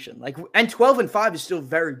perfect prediction. Like, and 12-5 is still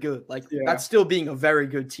very good. Like, that's still being a very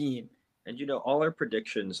good team. And you know, all our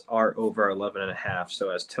predictions are over 11.5.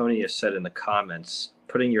 So as Tony has said in the comments,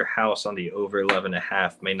 putting your house on the over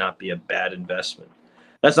 11.5 may not be a bad investment.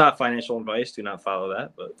 That's not financial advice. Do not follow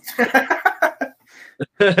that. But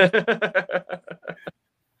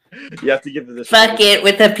you have to give this. Fuck it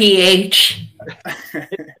with a PH.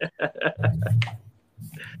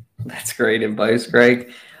 That's great advice,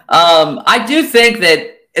 Greg. I do think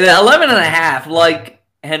that 11.5, like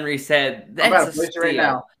Henry said, that's a steal. Right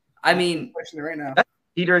now. I mean, Right now.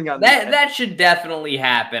 Teetering on that should definitely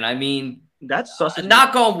happen. I mean, that's sausage.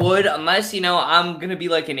 Knock on wood, unless, you know, I'm going to be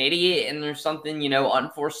like an idiot and there's something, you know,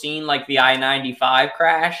 unforeseen like the I-95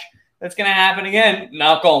 crash that's going to happen again.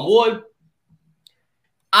 Knock on wood.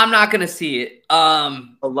 I'm not going to see it.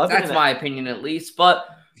 That's my opinion at least. But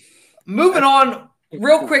moving on,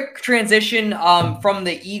 real quick transition from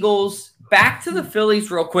the Eagles back to the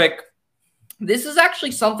Phillies real quick. This is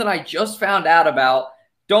actually something I just found out about.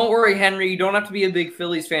 Don't worry, Henry. You don't have to be a big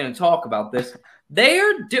Phillies fan to talk about this. They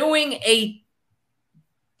are doing a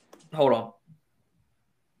 – hold on.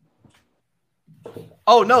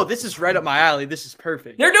 Oh, no, this is right up my alley. This is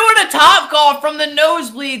perfect. They're doing a top golf from the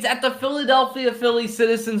nosebleeds at the Philadelphia Phillies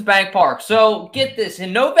Citizens Bank Park. So get this.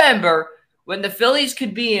 In November, when the Phillies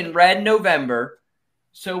could be in red November,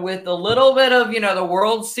 so with a little bit of, you know, the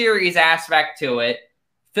World Series aspect to it,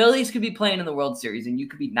 Phillies could be playing in the World Series, and you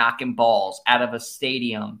could be knocking balls out of a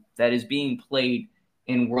stadium that is being played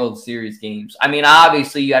in World Series games. I mean,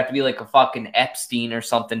 obviously, you have to be like a fucking Epstein or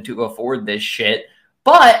something to afford this shit.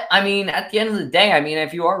 But, I mean, at the end of the day, I mean,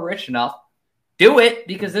 if you are rich enough, do it,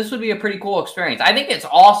 because this would be a pretty cool experience. I think it's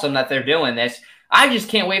awesome that they're doing this. I just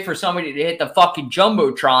can't wait for somebody to hit the fucking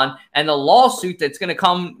Jumbotron and the lawsuit that's going to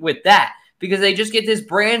come with that, because they just get this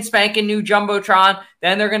brand spanking new Jumbotron.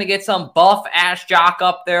 Then they're going to get some buff ass jock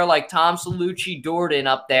up there like Tom Salucci Jordan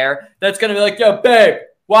up there that's going to be like, yo, babe,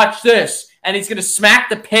 watch this. And he's going to smack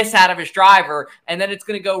the piss out of his driver, and then it's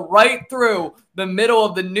going to go right through the middle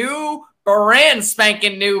of the new brand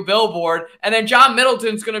spanking new billboard. And then John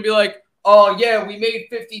Middleton's going to be like, oh, yeah, we made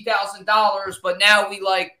 $50,000, but now we,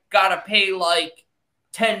 like, got to pay, like,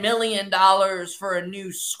 $10 million for a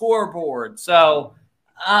new scoreboard. So,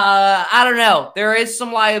 I don't know. There is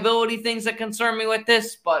some liability things that concern me with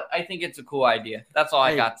this, but I think it's a cool idea. That's all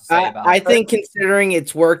I got to say about it. I think considering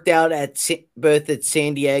it's worked out at both at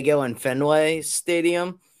San Diego and Fenway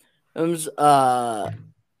Stadium, I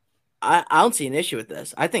don't see an issue with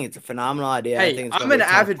this. I think it's a phenomenal idea. Hey, I think it's I'm an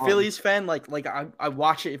avid Phillies fan. Like I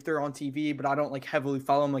watch it if they're on TV, but I don't like heavily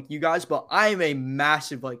follow them like you guys. But I am a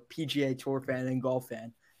massive like PGA Tour fan and golf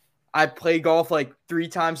fan. I play golf like 3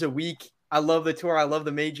 times a week. I love the tour. I love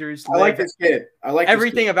the majors. I like this kid. I like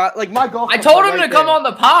everything about like my golf. I told him to come on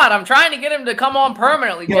the pod. I'm trying to get him to come on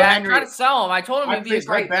permanently, Jack. I'm trying to sell him. I told him he'd be a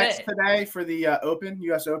great bets fit today for the U.S. Open.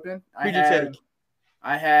 Who'd you take?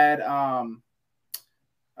 I had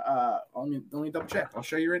let me double check. I'll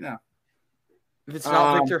show you right now. If it's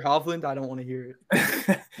not Victor Hovland, I don't want to hear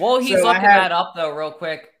it. Well, he's So looking that up though, real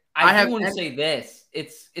quick. I do want to and- say this: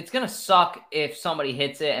 it's gonna suck if somebody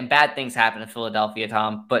hits it and bad things happen in Philadelphia,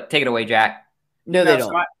 Tom. But take it away, Jack. No, they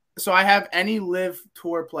don't. So I have any live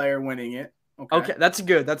tour player winning it. Okay, that's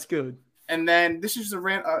good. That's good. And then this is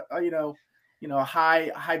a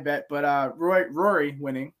high bet, but Rory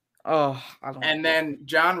winning. Oh, I don't. And then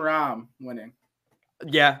John Rahm winning.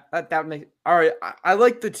 Yeah, that makes all right. I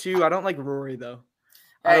like the 2. I don't like Rory though.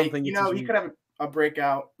 I don't think he could have a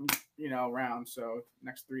breakout, round. So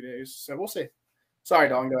next 3 days. So we'll see. Sorry,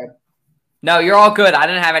 Dalton. Go ahead. No, you're all good. I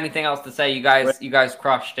didn't have anything else to say. You guys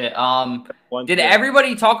crushed it. Did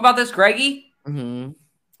everybody talk about this, Greggy? Mm-hmm.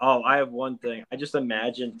 Oh, I have one thing. I just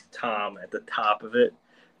imagine Tom at the top of it,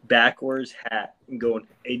 backwards hat, and going,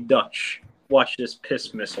 "Hey, Dutch, watch this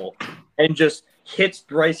piss missile," and just hits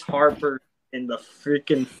Bryce Harper in the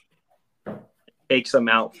freaking, takes him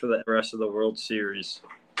out for the rest of the World Series.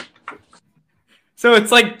 So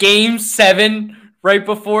it's like Game 7 right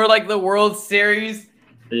before like the World Series.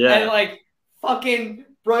 Yeah. And like fucking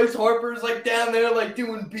Bryce Harper's like down there like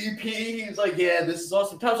doing BP. He's like, yeah, this is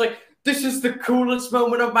awesome. Tom's like, this is the coolest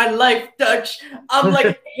moment of my life, Dutch. I'm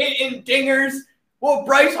like hitting dingers. Well,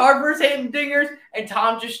 Bryce Harper's hitting dingers, and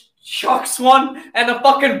Tom just chucks one, and the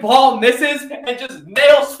fucking ball misses, and just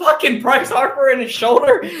nails fucking Bryce Harper in his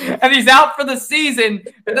shoulder, and he's out for the season.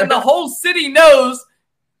 And then the whole city knows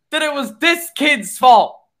that it was this kid's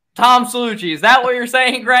fault, Tom Salucci. Is that what you're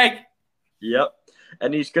saying, Greg? Yep.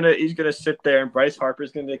 And he's gonna sit there, and Bryce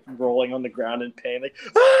Harper's gonna be rolling on the ground in pain, like,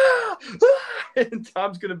 ah! And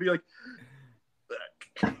Tom's gonna be like,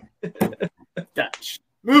 Dutch.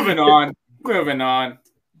 Moving on.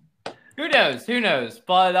 Who knows?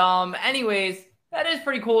 But anyways, that is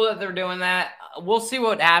pretty cool that they're doing that. We'll see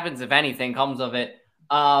what happens if anything comes of it.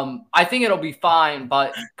 I think it'll be fine,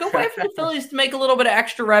 but good way for the Phillies to make a little bit of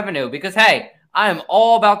extra revenue, because hey, I am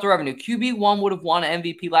all about the revenue. QB1 would have won an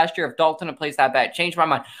MVP last year if Dalton had placed that bet. Changed my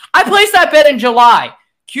mind. I placed that bet in July.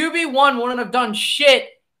 QB1 wouldn't have done shit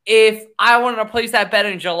if I wanted to place that bet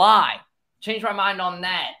in July. Changed my mind on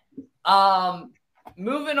that.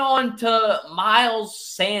 Moving on to Miles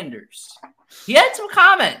Sanders. He had some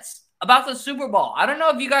comments about the Super Bowl. I don't know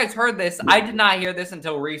if you guys heard this. I did not hear this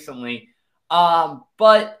until recently.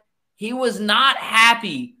 But he was not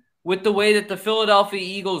happy with the way that the Philadelphia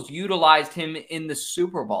Eagles utilized him in the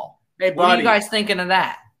Super Bowl. Hey, what are you guys thinking of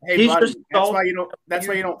that? Hey, buddy, that's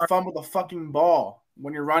why you don't fumble the fucking ball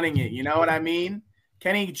when you're running it. You know what I mean?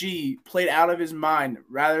 Kenny G played out of his mind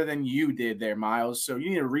rather than you did there, Miles. So you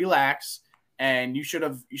need to relax, and you should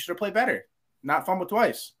have played better, not fumble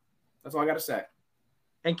twice. That's all I got to say.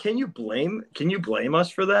 and can you blame us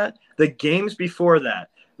for that? The games before that,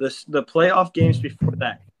 the playoff games before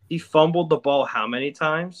that, he fumbled the ball how many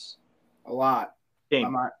times? A lot.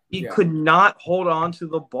 He could not hold on to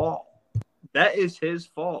the ball. That is his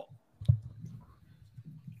fault.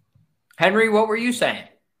 Henry, what were you saying?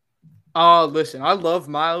 Listen, I love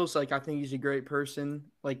Miles. Like, I think he's a great person.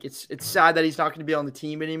 Like, it's sad that he's not going to be on the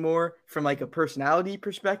team anymore from, like, a personality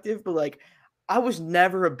perspective. But, like, I was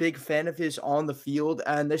never a big fan of his on the field.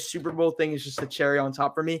 And this Super Bowl thing is just a cherry on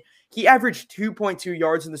top for me. He averaged 2.2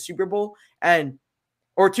 yards in the Super Bowl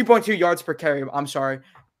or 2.2 yards per carry. I'm sorry.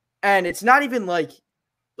 And it's not even like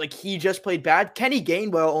like he just played bad. Kenny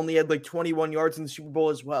Gainwell only had like 21 yards in the Super Bowl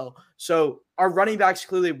as well. So our running backs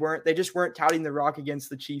clearly weren't. They just weren't touting the rock against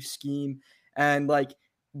the Chiefs scheme. And like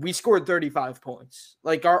we scored 35 points.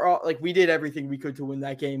 Like like we did everything we could to win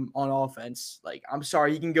that game on offense. Like I'm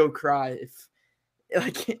sorry, you can go cry if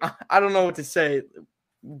like I don't know what to say.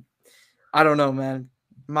 I don't know, man.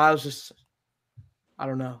 Miles just I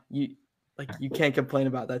don't know. You can't complain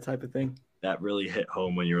about that type of thing. That really hit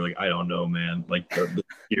home when you were like, I don't know, man. Like the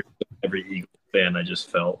every Eagles fan I just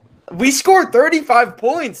felt. We scored 35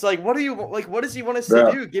 points. Like, what does he want us to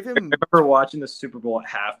do? Give him. I remember watching the Super Bowl at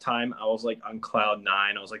halftime. I was like on cloud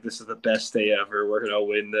nine. I was like, this is the best day ever. We're gonna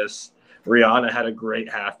win this. Rihanna had a great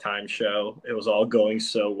halftime show. It was all going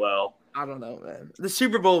so well. I don't know, man. The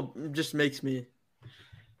Super Bowl just makes me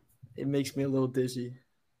a little dizzy.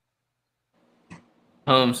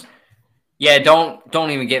 Holmes. Yeah, don't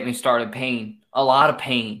even get me started. Pain. A lot of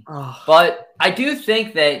pain. Oh. But I do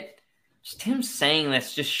think that just him saying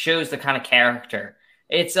this just shows the kind of character.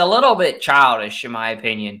 It's a little bit childish, in my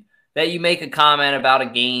opinion, that you make a comment about a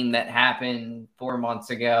game that happened 4 months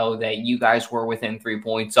ago that you guys were within 3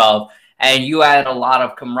 points of, and you had a lot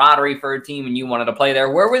of camaraderie for a team and you wanted to play there.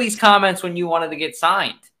 Where were these comments when you wanted to get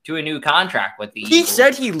signed to a new contract with the Eagles? He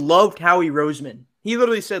said he loved Howie Roseman. He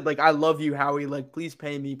literally said, like, I love you, Howie. Like, please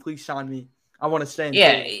pay me. Please sign me. I want to stay in.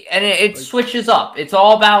 Yeah, and it switches up. It's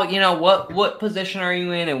all about, what position are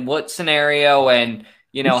you in and what scenario and,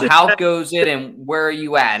 how goes it and where are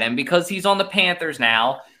you at? And because he's on the Panthers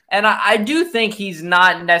now, and I do think he's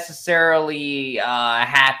not necessarily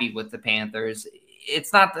happy with the Panthers.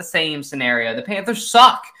 It's not the same scenario. The Panthers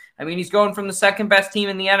suck. I mean, he's going from the second best team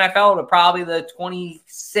in the NFL to probably the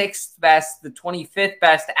 26th best, the 25th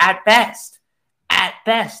best at best. At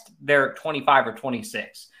best, they're 25 or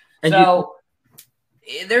 26. So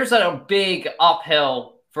there's a big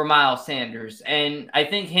uphill for Miles Sanders. And I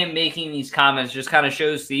think him making these comments just kind of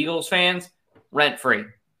shows the Eagles fans rent-free.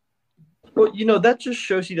 Well, that just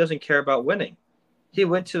shows he doesn't care about winning. He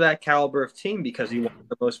went to that caliber of team because he wanted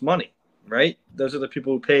the most money, right? Those are the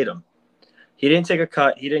people who paid him. He didn't take a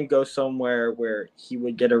cut. He didn't go somewhere where he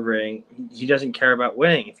would get a ring. He doesn't care about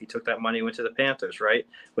winning. If he took that money and went to the Panthers, right,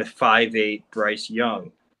 with 5'8" Bryce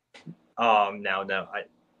Young. Now,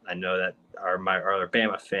 I know that my other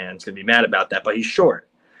Bama fans going to be mad about that, but he's short.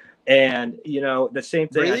 And, the same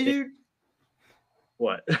thing. Really, dude?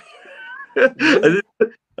 What? I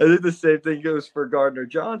think the same thing goes for Gardner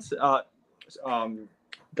Johnson.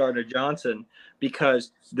 Gardner Johnson,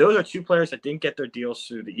 because those are two players that didn't get their deals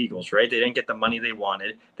through the Eagles, right? They didn't get the money they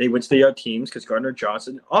wanted. They went to the other teams because Gardner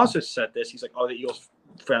Johnson also said this. He's like, oh, the Eagles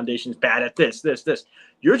Foundation's bad at this.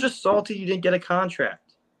 You're just salty you didn't get a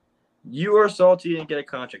contract. You are salty you didn't get a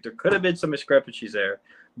contract. There could have been some discrepancies there,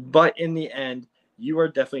 but in the end, you are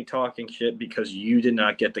definitely talking shit because you did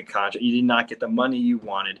not get the contract. You did not get the money you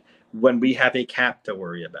wanted when we have a cap to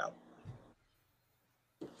worry about.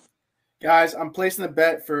 Guys, I'm placing a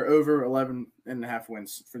bet for over 11.5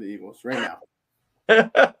 wins for the Eagles right now.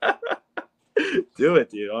 Do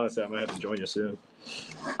it, dude. Honestly, I might have to join you soon.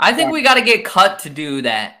 I think we got to get Cut to do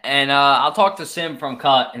that. And I'll talk to Sim from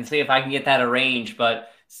Cut and see if I can get that arranged. But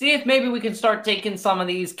see if maybe we can start taking some of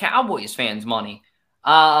these Cowboys fans' money.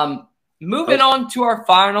 Moving on to our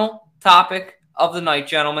final topic of the night,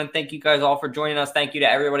 gentlemen. Thank you guys all for joining us. Thank you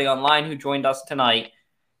to everybody online who joined us tonight.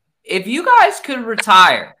 If you guys could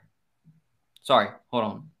retire... Sorry, hold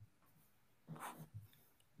on.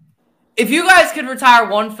 If you guys could retire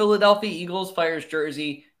one Philadelphia Eagles player's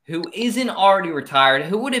jersey who isn't already retired,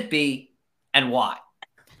 who would it be and why?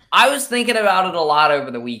 I was thinking about it a lot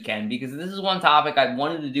over the weekend because this is one topic I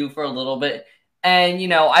wanted to do for a little bit.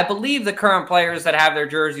 And, I believe the current players that have their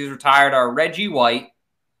jerseys retired are Reggie White,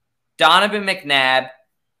 Donovan McNabb.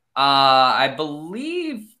 I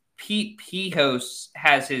believe Pete Pihos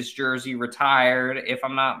has his jersey retired, if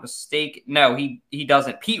I'm not mistaken. No, he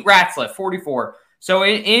doesn't. Pete Ratzlaff, 44. So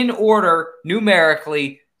in order,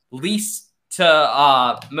 numerically, least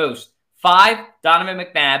to most. 5, Donovan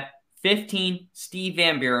McNabb. 15, Steve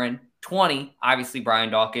Van Buren. 20, obviously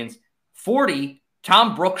Brian Dawkins. 40,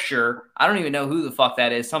 Tom Brookshire. I don't even know who the fuck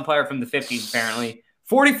that is. Some player from the 50s, apparently.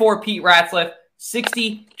 44, Pete Ratzlaff.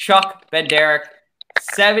 60, Chuck Bednarik.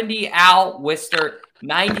 70, Al Wister.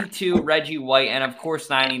 92, Reggie White, and of course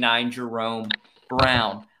 99, Jerome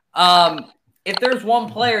Brown. If there's one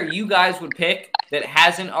player you guys would pick that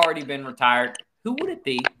hasn't already been retired, who would it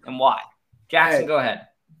be and why? Jackson, go ahead.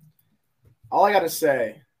 All I got to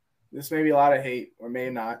say, this may be a lot of hate or may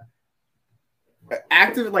not.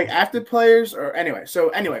 Active players or anyway. So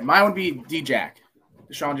anyway, mine would be D-Jack,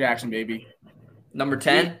 Deshaun Jackson, baby. Number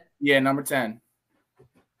 10? Yeah, number 10.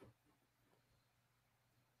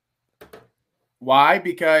 Why?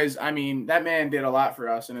 Because, I mean, that man did a lot for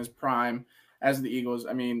us in his prime as the Eagles.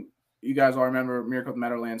 I mean, you guys all remember Miracle of the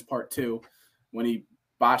Meadowlands Part 2 when he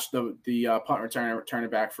botched the punt return and returned it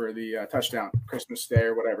back for the touchdown, Christmas Day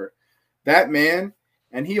or whatever. That man,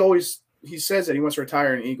 and he says that he wants to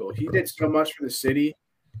retire an Eagle. He did so much for the city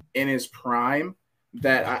in his prime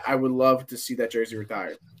that I would love to see that jersey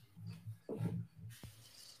retired.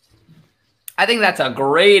 I think that's a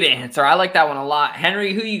great answer. I like that one a lot.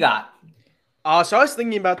 Henry, who you got? So I was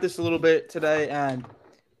thinking about this a little bit today, and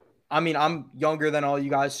I mean, I'm younger than all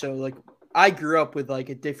you guys, so like I grew up with like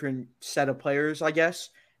a different set of players, I guess.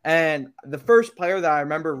 And the first player that I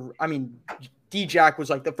remember, I mean, D-Jack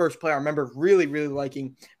was like the first player I remember really, really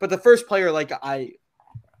liking. But the first player I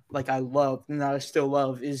loved and that I still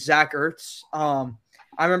love is Zach Ertz. I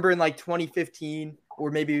remember in like 2015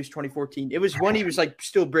 or maybe it was 2014. It was when he was like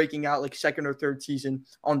still breaking out, like second or third season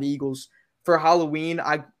on the Eagles. For Halloween,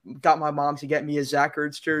 I got my mom to get me a Zach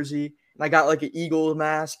Ertz jersey, and I got like an Eagle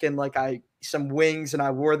mask and like some wings, and I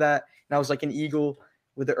wore that, and I was like an Eagle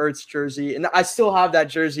with the Ertz jersey, and I still have that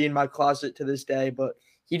jersey in my closet to this day. But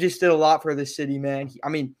he just did a lot for the city, man. I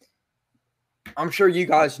mean, I'm sure you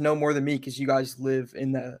guys know more than me because you guys live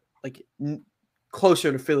in the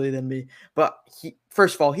closer to Philly than me. But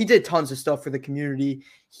first of all, he did tons of stuff for the community.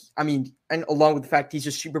 I mean, and along with the fact he's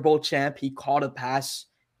a Super Bowl champ, he caught a pass.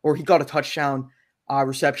 Or he got a touchdown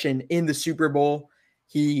reception in the Super Bowl.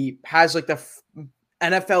 He has like the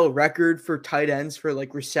NFL record for tight ends for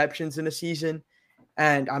like receptions in a season.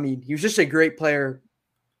 And I mean, he was just a great player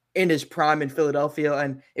in his prime in Philadelphia.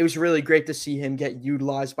 And it was really great to see him get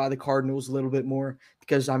utilized by the Cardinals a little bit more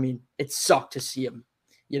because, I mean, it sucked to see him,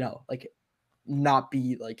 not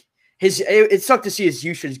be like it sucked to see his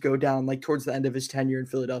usage go down like towards the end of his tenure in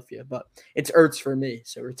Philadelphia. But it's Ertz for me.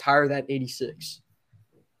 So retire that 86.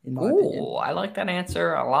 Ooh, I like that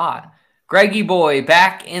answer a lot. Greggy boy,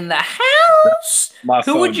 back in the house.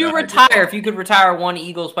 Who would you retire if you could retire one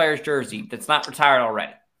Eagles player's jersey that's not retired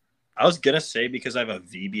already? I was going to say, because I have a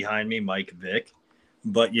V behind me, Mike Vick.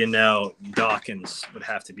 But, Dawkins would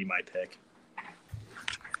have to be my pick.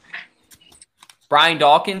 Brian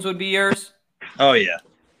Dawkins would be yours? Oh, yeah.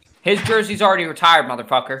 His jersey's already retired,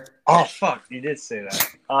 motherfucker. Oh, fuck. You did say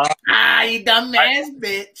that. You dumbass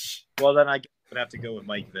bitch. Well, then I would have to go with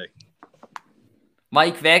Mike Vick.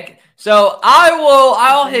 Mike Vick. So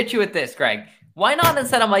I'll hit you with this, Greg. Why not,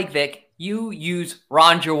 instead of Mike Vick, you use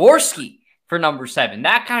Ron Jaworski for number 7?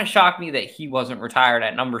 That kind of shocked me that he wasn't retired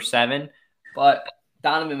at number 7, but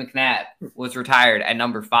Donovan McNabb was retired at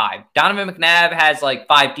number 5. Donovan McNabb has like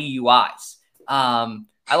 5 DUIs.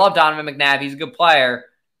 I love Donovan McNabb. He's a good player,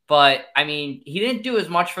 but I mean, he didn't do as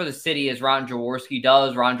much for the city as Ron Jaworski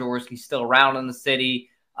does. Ron Jaworski's still around in the city.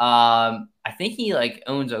 I think he like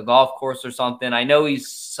owns a golf course or something. I know he's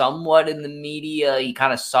somewhat in the media. He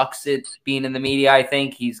kind of sucks at being in the media. I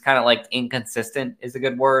think he's kind of like inconsistent is a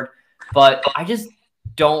good word, but I just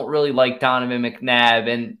don't really like Donovan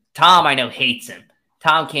McNabb. And Tom, I know, hates him.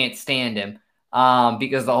 Tom can't stand him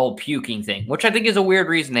because of the whole puking thing, which I think is a weird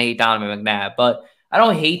reason to hate Donovan McNabb. But I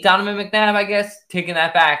don't hate Donovan McNabb, I guess. Taking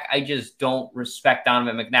that back, I just don't respect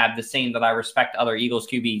Donovan McNabb the same that I respect other Eagles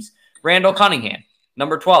QBs. Randall Cunningham.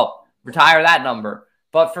 Number 12, retire that number.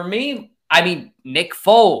 But for me, I mean, Nick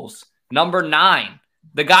Foles, number 9,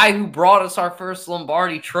 the guy who brought us our first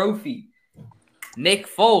Lombardi trophy. Nick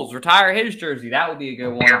Foles, retire his jersey. That would be a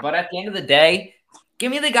good one. But at the end of the day,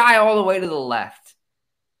 give me the guy all the way to the left.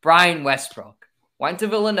 Brian Westbrook. Went to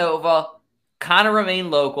Villanova, kind of remained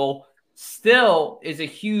local, still is a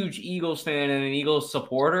huge Eagles fan and an Eagles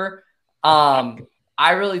supporter.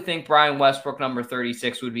 I really think Brian Westbrook, number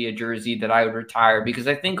 36, would be a jersey that I would retire because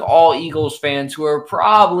I think all Eagles fans who are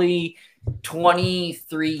probably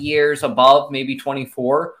 23 years above, maybe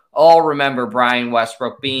 24, all remember Brian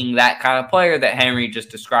Westbrook being that kind of player that Henry just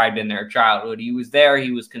described in their childhood. He was there, he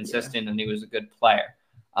was consistent, and he was a good player.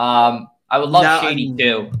 I would love Shady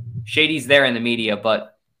too. Shady's there in the media,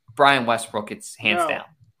 but Brian Westbrook, it's hands down.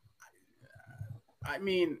 I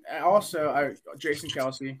mean, also, Jason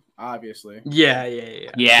Kelsey, obviously. Yeah.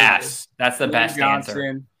 Yes, that's the best Johnson.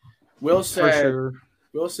 answer.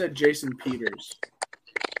 Will said Jason Peters.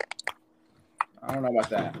 I don't know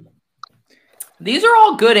about that. These are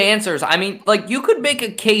all good answers. I mean, like, you could make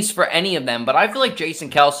a case for any of them, but I feel like Jason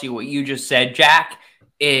Kelsey, what you just said, Jack,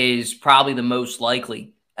 is probably the most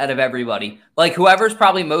likely out of everybody. Like, whoever's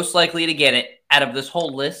probably most likely to get it out of this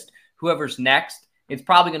whole list, whoever's next, it's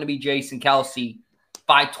probably going to be Jason Kelsey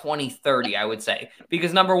by 2030, I would say.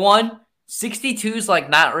 Because number one, 62 is like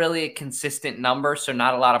not really a consistent number, so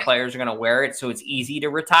not a lot of players are going to wear it, so it's easy to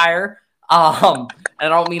retire. And I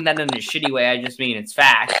don't mean that in a shitty way. I just mean it's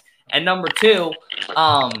fact. And number two,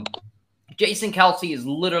 Jason Kelce is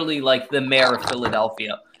literally like the mayor of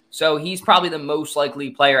Philadelphia. So he's probably the most likely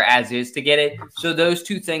player as is to get it. So those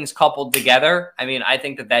two things coupled together, I mean, I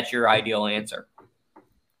think that that's your ideal answer.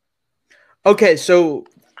 Okay, so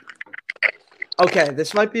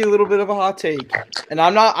this might be a little bit of a hot take. And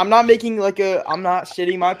I'm not making I'm not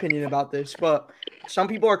stating my opinion about this, but some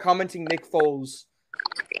people are commenting Nick Foles.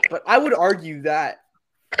 But I would argue that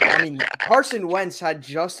Carson Wentz had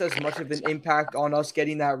just as much of an impact on us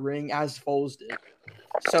getting that ring as Foles did.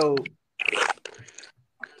 So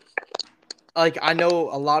I know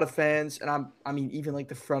a lot of fans, and even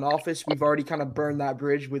the front office, we've already kind of burned that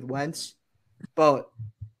bridge with Wentz. But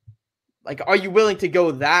are you willing to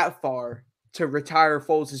go that far to retire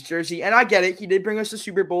Foles' jersey? And I get it. He did bring us the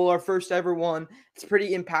Super Bowl, our first ever one. It's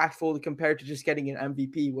pretty impactful compared to just getting an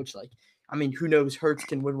MVP, which who knows? Hurts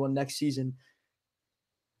can win one next season.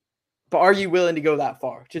 But are you willing to go that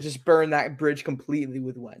far to just burn that bridge completely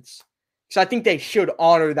with Wentz? Because I think they should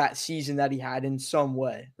honor that season that he had in some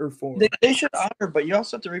way or form. They should honor, but you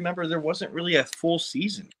also have to remember there wasn't really a full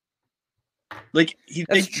season.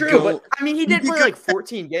 That's true, but he did play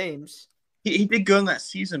 14 games. He did go in that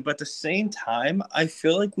season, but at the same time, I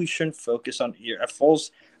feel like we shouldn't focus on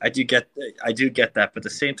Foles. I do get that, but at the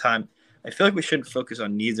same time, I feel like we shouldn't focus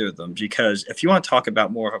on neither of them, because if you want to talk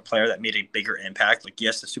about more of a player that made a bigger impact,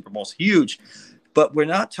 yes, the Super Bowl's huge, but we're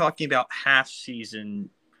not talking about half-season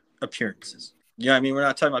appearances. You know what I mean? We're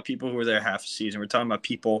not talking about people who were there half a season. We're talking about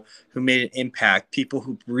people who made an impact, people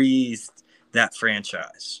who breathed that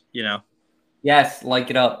franchise, Yes,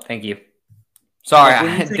 like it up. Thank you. Sorry,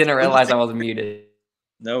 I didn't realize I wasn't muted.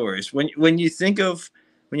 No worries. When you think of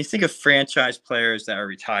franchise players that are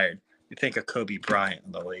retired, you think of Kobe Bryant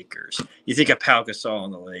on the Lakers. You think of Pau Gasol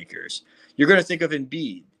on the Lakers. You're going to think of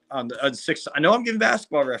Embiid on the six. I know I'm giving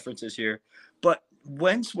basketball references here, but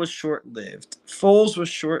Wentz was short-lived. Foles was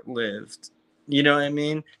short-lived. You know what I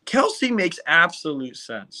mean? Kelce makes absolute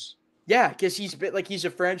sense. Yeah, because he's a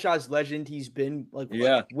franchise legend. He's been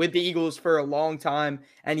with the Eagles for a long time,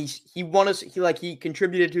 and he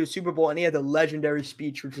contributed to a Super Bowl, and he had the legendary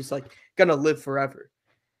speech, which is gonna live forever.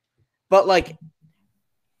 But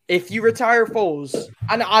if you retire Foles,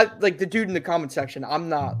 and the dude in the comment section, I'm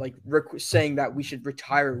not saying that we should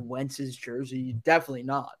retire Wentz's jersey. Definitely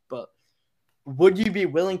not. But would you be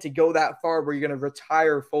willing to go that far where you're going to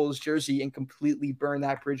retire Foles' jersey and completely burn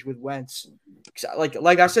that bridge with Wentz?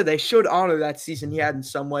 Like I said, they should honor that season he had in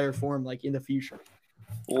some way or form, in the future.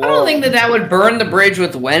 I don't think that would burn the bridge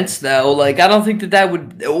with Wentz, though. I don't think that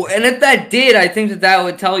would. And if that did, I think that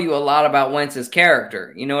would tell you a lot about Wentz's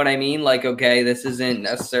character. You know what I mean? Okay, this isn't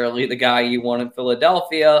necessarily the guy you want in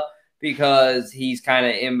Philadelphia because he's kind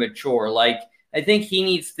of immature. I think he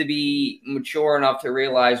needs to be mature enough to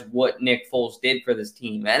realize what Nick Foles did for this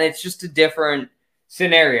team. And it's just a different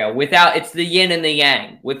scenario. It's the yin and the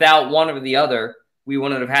yang. Without one or the other, we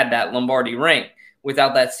wouldn't have had that Lombardi ring.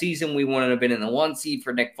 Without that season, we wouldn't have been in the 1 seed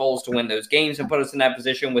for Nick Foles to win those games and put us in that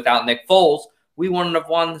position. Without Nick Foles, we wouldn't have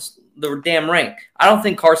won the damn ring. I don't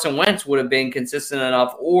think Carson Wentz would have been consistent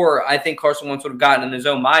enough, or I think Carson Wentz would have gotten in his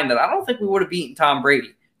own mind that I don't think we would have beaten Tom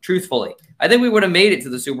Brady, truthfully. I think we would have made it to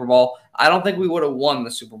the Super Bowl. I don't think we would have won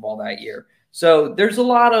the Super Bowl that year. So there's a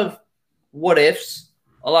lot of what ifs,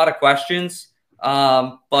 a lot of questions.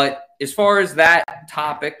 But as far as that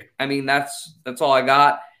topic, that's all I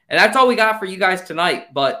got. And that's all we got for you guys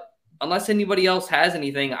tonight. But unless anybody else has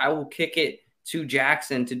anything, I will kick it to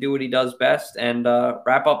Jackson to do what he does best and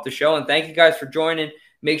wrap up the show. And thank you guys for joining.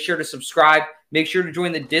 Make sure to subscribe. Make sure to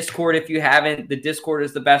join the Discord if you haven't. The Discord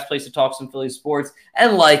is the best place to talk some Philly sports.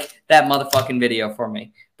 And like that motherfucking video for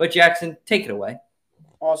me. But Jackson, take it away.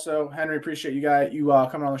 Also, Henry, appreciate you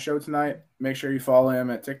coming on the show tonight. Make sure you follow him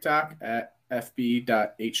at TikTok at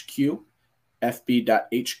fb.hq.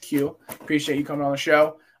 fb.hq. Appreciate you coming on the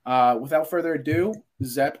show. Without further ado,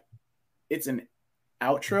 Zep, it's an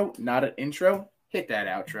outro, not an intro. Hit that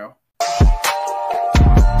outro.